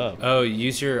 Shut up. Oh,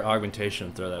 use your augmentation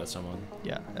and throw that at someone.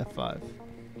 Yeah, F5.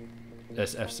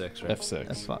 That's F6, right?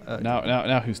 F6. F5.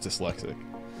 Now who's dyslexic?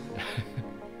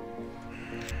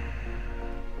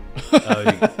 Oh,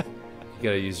 you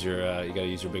gotta use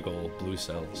your big old blue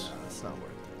cells. That's not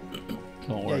worth it.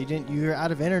 Won't Yeah, work. you didn't. You're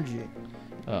out of energy.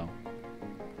 Oh.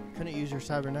 Couldn't use your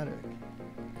cybernetic.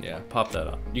 Yeah, pop that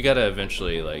up. You gotta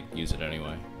eventually like use it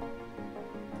anyway.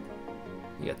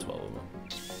 You got 12 of them.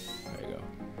 There you go.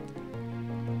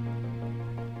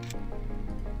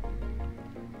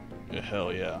 Yeah,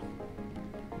 hell yeah.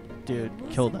 Dude,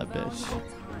 kill that bitch.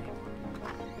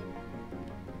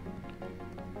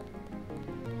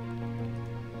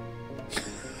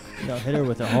 No, hit her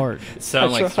with it hard. It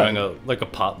sounded like throwing a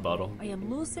pop bottle. I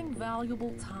am losing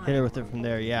valuable time. Hit her with it from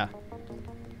there, yeah.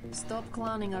 Stop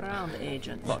clowning around,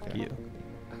 Agent. Fuck you.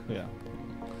 Yeah.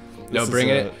 No, This bring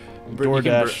is it. a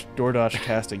DoorDash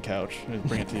casting couch. I'm gonna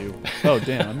bring it to you. Oh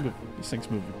damn! This thing's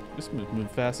moving. This is moving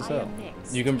fast as hell.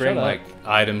 You can bring Shut up. like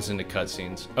items into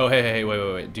cutscenes. Oh hey,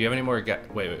 wait. Do you have any more?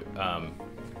 Wait.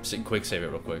 Quick save it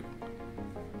real quick.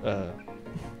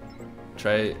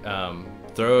 Try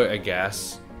throw a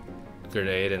gas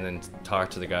grenade and then talk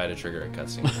to the guy to trigger a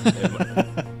cutscene.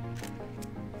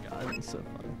 God, it's so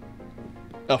funny.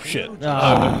 Oh shit!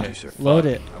 Okay, sure. Load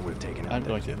it. I would have taken it. I'm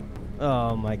going to.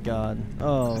 Oh my god.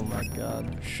 Oh my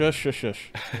god. Shush. You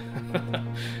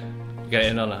gotta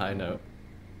end on a high note.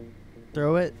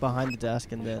 Throw it behind the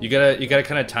desk and then. You gotta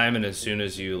kind of time it as soon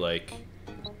as you like.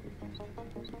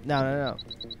 No.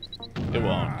 It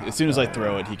won't. As soon as I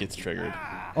throw it, he gets triggered.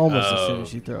 Almost as soon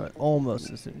as you throw it.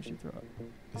 Almost as soon as you throw it.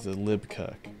 He's a lib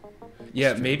cuck.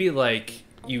 Yeah, maybe like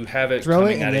you have it Throw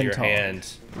it coming and out of then your talk. hand.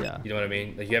 Yeah. You know what I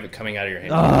mean? Like you have it coming out of your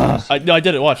hand. I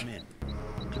did it. Watch.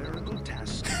 Clerical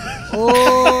task.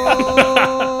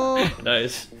 Oh.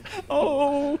 Nice.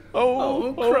 Oh,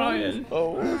 I'm crying.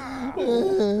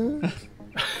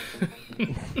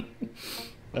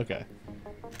 Okay.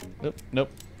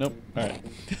 Nope. All right.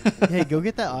 Hey, go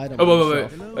get that item. Oh,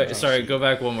 wait. Sorry, go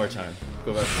back one more time.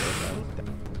 Go back one more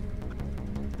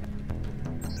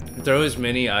time. Throw as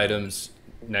many items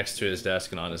next to his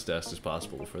desk and on his desk as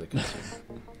possible before the cutscene.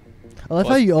 I love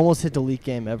how you almost hit delete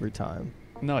game every time.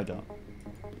 No, I don't.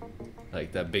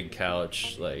 Like that big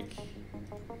couch, like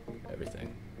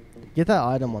everything. Get that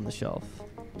item on the shelf.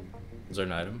 Is there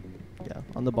an item? Yeah,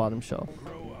 on the bottom shelf.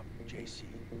 Grow up, JC.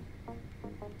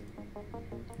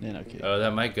 Yeah, okay. Oh,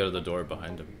 that might go to the door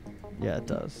behind him. Yeah, it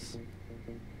does.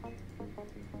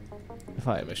 If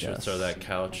I Make sure to guess. throw that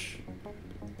couch.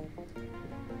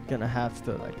 Gonna have to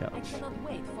throw that I couch. cannot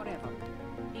wait forever.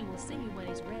 He will see you when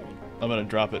he's ready. I'm gonna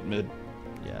drop it mid.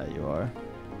 Yeah, you are.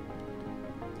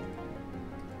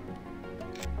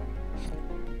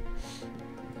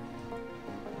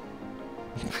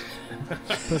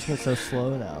 Pushing it so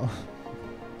slow now.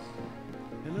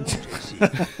 Hello,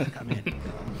 JC. Come in.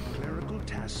 Clerical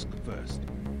task first.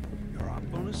 Your op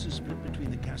bonus is split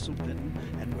between the Castle Clinton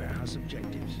and warehouse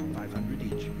objectives, 500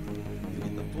 each. You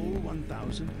get the full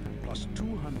 1,000 plus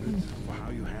 200 for how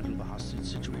you handle the hostage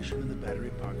situation in the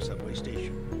Battery Park subway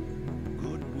station.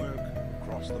 Good work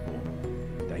across the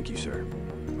board. Thank you, sir.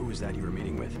 Who was that you were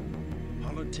meeting with?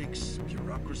 Politics,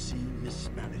 bureaucracy,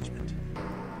 mismanagement.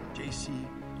 JC,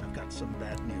 I've got some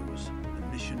bad news. The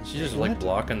mission. She's just like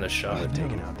blocking the shot. I've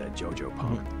taken out that JoJo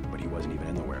punk, but he wasn't even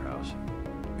in the warehouse.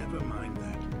 Never mind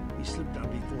that. He slipped out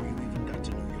before you even got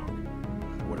to New York.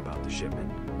 What about the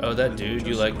shipment? Oh, that dude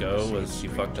you let go was he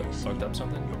fucked up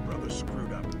something? Your brother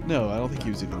screwed up. No, I don't think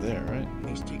he was even there, right?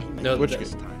 No, Which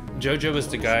Jojo was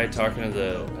the guy talking to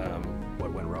the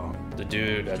what went wrong? The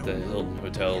dude at the Hilton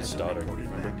Hotel's daughter.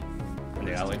 Remember? In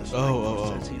the alley.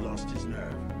 Says he lost his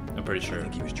nerve. I'm pretty sure. I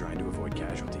think he was trying to avoid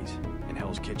casualties. In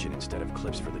Hell's Kitchen, instead of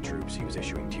clips for the troops, he was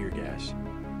issuing tear gas.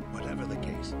 Whatever the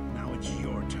case, now it's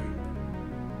your turn.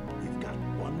 You've got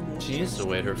one more. She needs to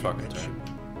wait her fucking turn.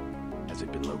 Has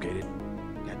it been located?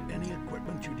 Get any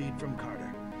equipment you need from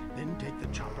Carter. Then take the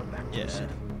chopper back to the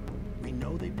city. We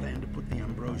know they plan to put the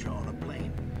Ambrosia on a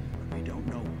plane, but we don't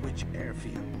know which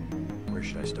airfield. Where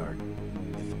should I start?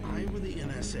 If I were the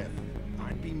NSF,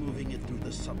 I'd be moving it through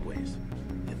the subways,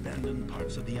 the abandoned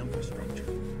parts of the infrastructure.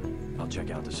 I'll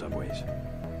check out the subways.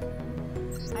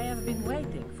 I have been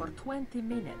waiting for 20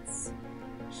 minutes.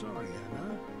 Sorry,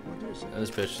 Anna. What is it?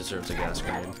 This bitch deserves a gas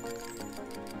grenade.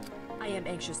 I am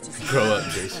anxious to see Grow up, how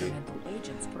JC. experimental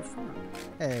agents perform.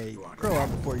 Hey, grow up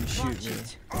before you shoot me.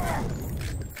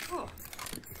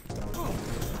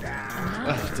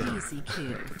 Another easy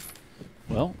kill.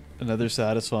 Well, another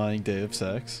satisfying day of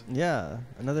sex. Yeah,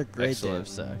 another great Excellent. day of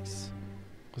sex.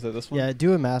 Was that this one? Yeah,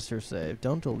 do a master save.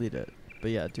 Don't delete it.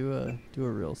 But yeah, do a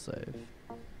real save.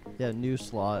 Yeah, new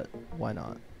slot. Why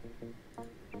not?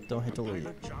 Don't hit delete.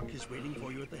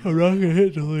 I'm not gonna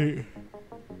hit delete.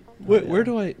 Where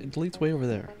do I? Delete's way over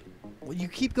there. Well, you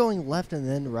keep going left and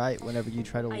then right whenever you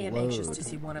try to I am load. anxious to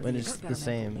see one of When the it's the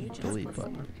same experimental delete agents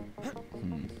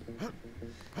button.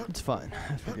 It's fine.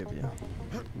 I forgive you.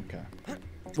 Okay.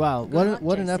 Wow,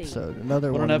 what an episode!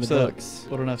 Another one in the books.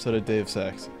 What an episode of Day of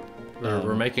Sex.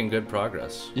 We're making good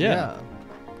progress. Yeah.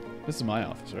 This is my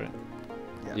office, right?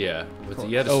 Yeah.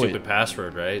 You had a stupid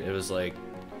password, right? It was like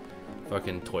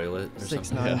fucking toilet or something.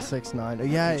 6969. Oh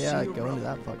yeah, go into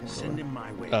that fucking Send door. him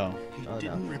my way. Oh.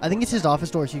 No. I think it's his office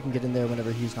door, so you can get in there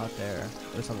whenever he's not there,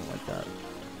 or something like that.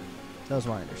 That was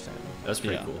my understanding. That's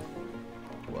pretty cool.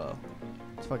 Whoa,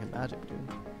 it's fucking magic, dude.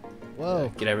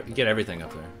 Whoa. Yeah, get everything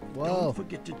up there. Whoa. Don't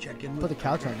forget to check in Put the with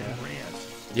couch on Carter there. and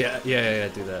Reyes. Yeah.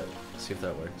 Do that. See if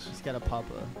that works. He's gotta pop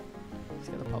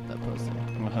that pussy.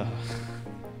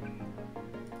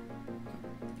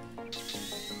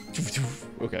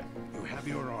 Okay. You have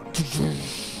your order.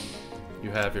 You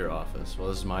have your office. Well,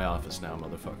 this is my office now,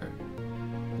 motherfucker.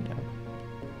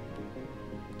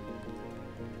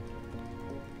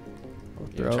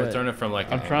 Yeah. Try to turn it from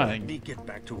like. I'm trying. Me get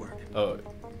back to work. Oh,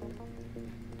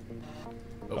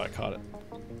 I caught it.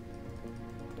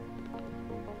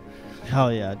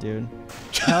 Hell yeah, dude.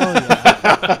 Hell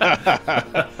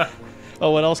yeah.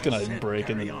 Oh, what else can I break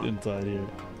inside here?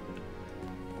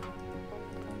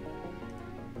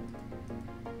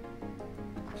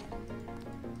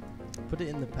 Put it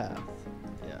in the path.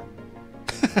 Yeah.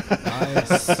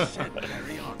 Nice.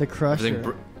 The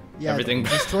crusher. Yeah, everything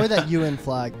destroy that UN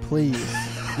flag, please.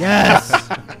 Yes.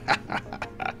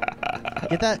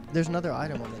 Get that. There's another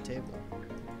item on the table.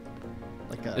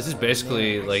 Like this is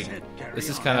basically like this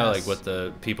is kind of like what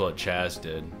the people at Chaz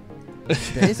did.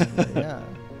 Basically, yeah.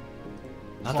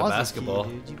 Not the Closet basketball.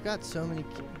 Key, dude. You've got so many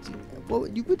keys. Well,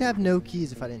 you would have no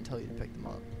keys if I didn't tell you to pick them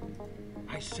up.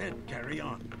 I said carry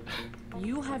on.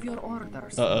 You have your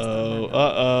orders. Uh-oh.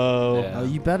 Oh,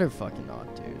 you better fucking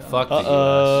not, dude. Fuck the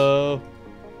Uh-oh.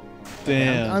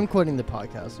 Damn. I'm quitting the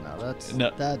podcast now.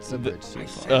 That's a bridge too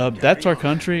far. That's our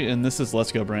country, and this is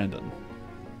Let's Go Brandon.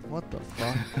 What the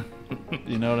fuck?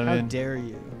 You know what I mean? How dare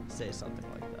you say something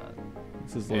like that?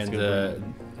 This is Let's And Go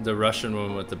Brandon. the Russian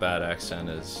woman with the bad accent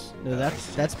is. No,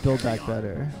 that's Build Back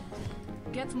Better.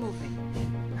 Get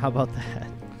moving. How about that?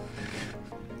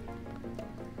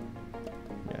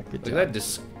 Yeah, good Look job. at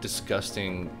that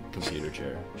disgusting computer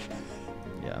chair.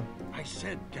 Yeah. I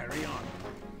said carry on.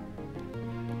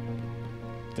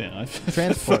 Damn, I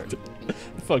Transport.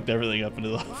 fucked everything up into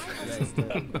the office.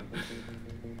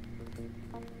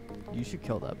 You should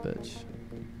kill that bitch.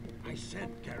 I said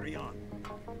carry on.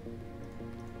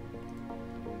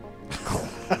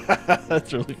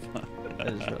 That's really fun. That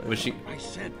is really Wish she, I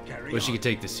said carry wish she on. could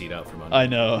take the seat out from under. I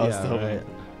know. I was Yeah, hoping. right.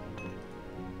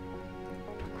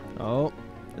 Oh,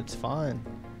 it's fine.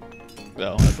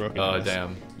 Oh, I broke it. Oh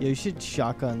damn. Yeah, you should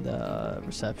shotgun the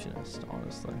receptionist,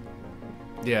 honestly.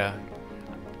 Yeah.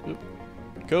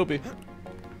 Kobe.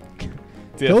 See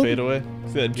that Kobe. fade away?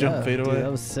 See that jump Yeah, fade dude, away?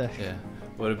 that was sick. Yeah.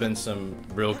 Would have been some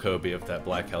real Kobe if that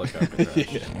black helicopter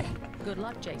crashed. Good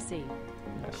luck, JC.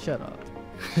 Shut up.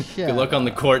 Good luck on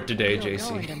the court today, You're JC.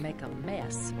 going to make a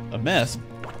mess. A mess?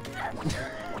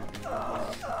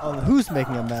 Oh, who's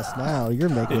making a mess now? You're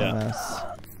making Yeah. a mess.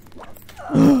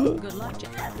 Good luck,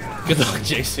 JC. Good luck,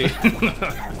 JC.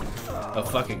 Oh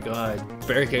fucking god.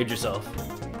 Barricade yourself.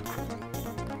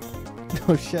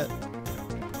 Oh shit.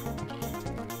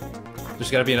 There's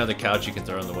gotta be another couch you can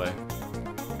throw in the way.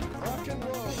 Rock and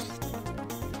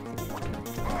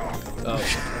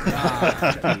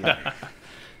Oh.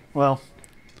 Well,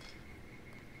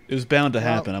 it was bound to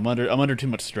happen. I'm under too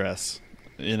much stress,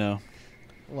 you know.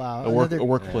 Wow. A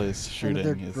workplace shooting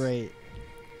another is great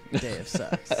day of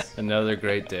sex. Another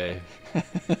great day.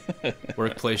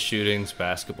 Workplace shootings,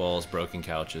 basketballs, broken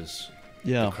couches.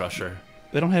 Yeah. The Crusher.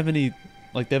 They don't have any,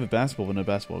 like, they have a basketball but no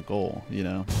basketball goal, you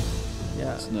know.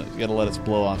 Yeah. You gotta let us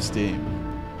blow off steam.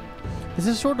 This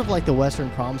is sort of like the Western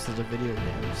promises of video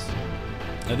games.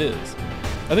 It is.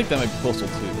 I think that might be Postal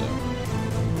 2, though.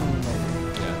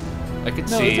 Yeah. I could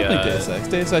No, see. it's definitely Deus Ex.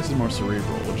 Deus Ex is more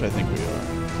cerebral, which I think we are.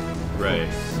 Right.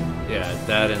 Yeah,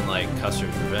 that and like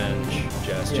Custer's Revenge,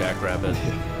 Jackrabbit.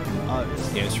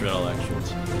 Obviously. Games for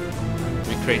intellectuals.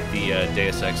 We create the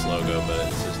Deus Ex logo, but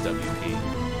it says WP.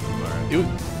 It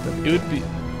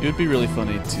would be really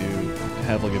funny to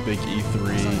have like a big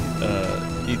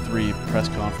E3 press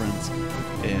conference,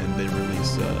 and they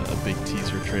release a big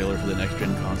teaser trailer for the next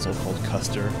gen console called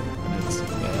Custer, and it's a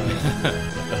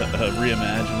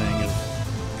reimagining of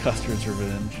Custer's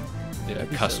Revenge. Yeah,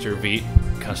 Custer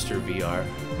VR.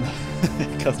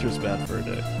 Custer's bad for a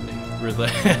day.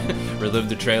 Relive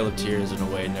the trail of tears in a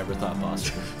way never thought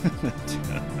possible.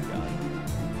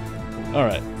 All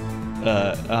right,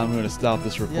 I'm going to stop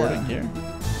this recording here.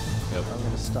 Yep. I'm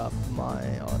going to stop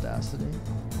my Audacity.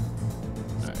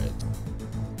 All right.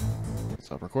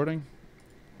 Stop recording.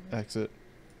 Exit.